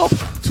marriage help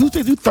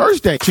Tuesday through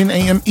Thursday, 10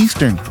 a.m.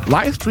 Eastern.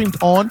 Live streamed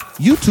on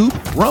YouTube,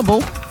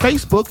 Rumble,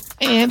 Facebook,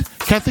 and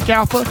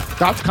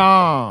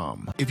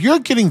CatholicAlpha.com. If you're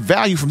getting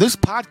value from this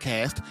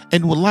podcast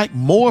and would like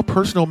more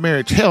personal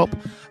marriage help,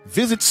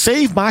 visit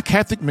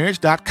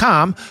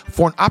SaveMyCatholicMarriage.com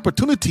for an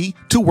opportunity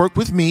to work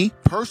with me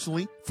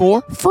personally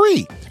for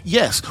free.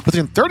 Yes,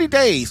 within 30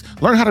 days,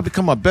 learn how to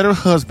become a better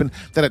husband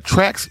that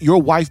attracts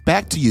your wife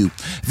back to you.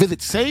 Visit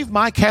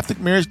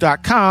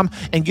SaveMyCatholicMarriage.com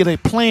and get a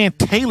plan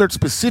tailored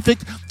specific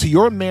to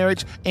your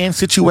marriage and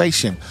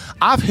situation.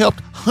 I've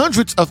helped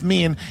hundreds of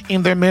men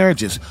in their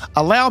marriages.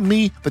 Allow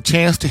me the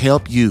chance to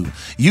help you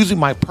using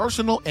my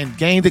personal and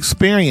gained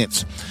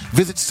experience.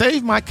 Visit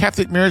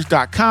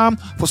SaveMyCatholicMarriage.com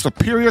for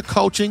superior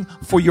coaching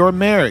for your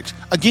marriage.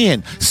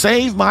 Again,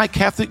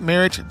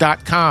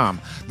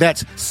 SaveMyCatholicMarriage.com.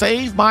 That's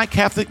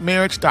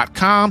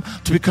SaveMyCatholicMarriage.com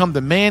to become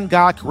the man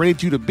God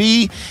created you to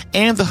be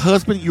and the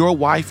husband your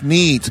wife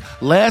needs.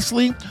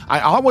 Lastly,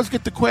 I always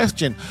get the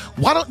question,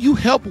 why don't you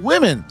help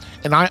women?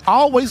 And I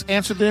always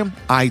answer them,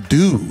 I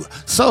do.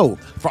 So,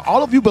 for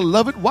all of you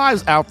beloved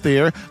wives out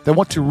there that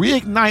want to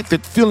reignite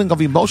that feeling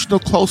of emotional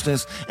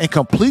closeness and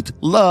complete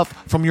love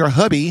from your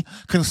hubby,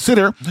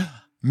 consider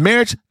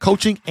marriage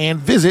coaching and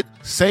visit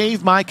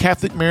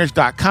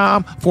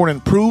SaveMyCatholicMarriage.com for an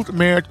improved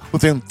marriage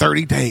within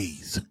 30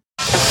 days.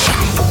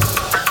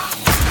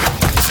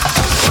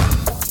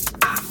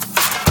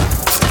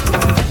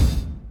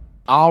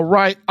 All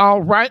right.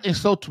 And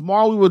so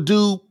tomorrow we will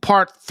do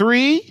part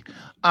 3.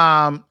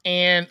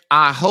 And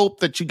I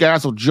hope that you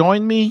guys will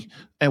join me.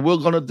 And we're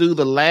going to do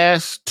the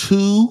last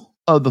 2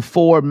 of the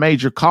 4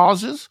 major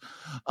causes.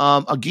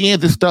 Again,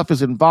 this stuff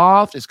is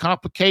involved. It's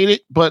complicated.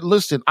 But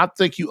listen, I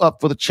think you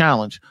up for the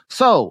challenge.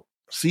 So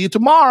see you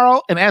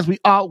tomorrow. And as we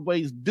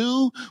always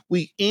do,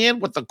 we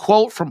end with a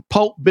quote from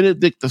Pope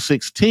Benedict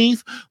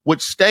XVI,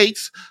 which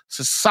states,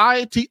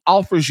 society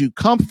offers you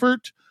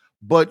comfort,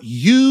 but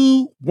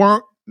you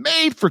weren't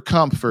made for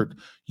comfort.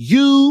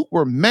 You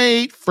were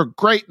made for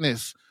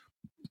greatness.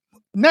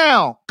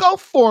 Now, go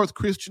forth,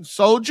 Christian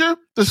soldier.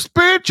 The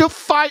spiritual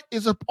fight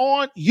is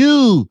upon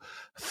you.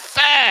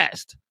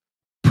 Fast,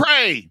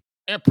 pray,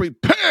 and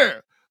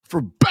prepare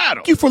for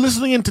battle. Thank you for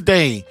listening in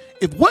today.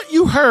 If what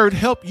you heard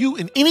helped you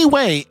in any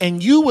way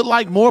and you would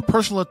like more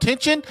personal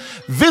attention,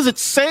 visit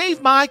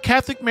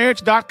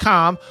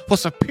SaveMyCatholicMarriage.com for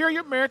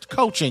superior marriage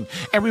coaching.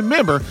 And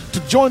remember to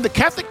join the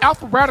Catholic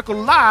Alpha Radical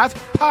Live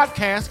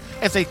podcast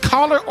as a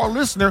caller or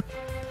listener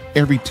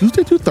every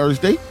Tuesday through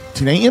Thursday,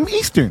 10 a.m.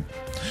 Eastern.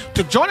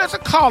 To join as a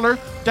caller,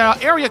 dial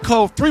area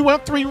code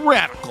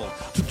 313-RADICAL.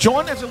 To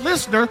join as a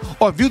listener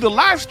or view the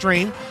live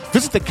stream,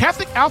 visit the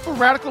Catholic Alpha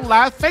Radical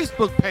Live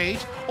Facebook page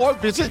or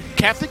visit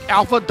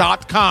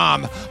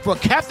CatholicAlpha.com for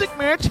Catholic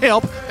marriage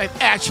help that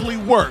actually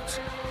works.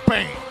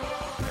 Bam!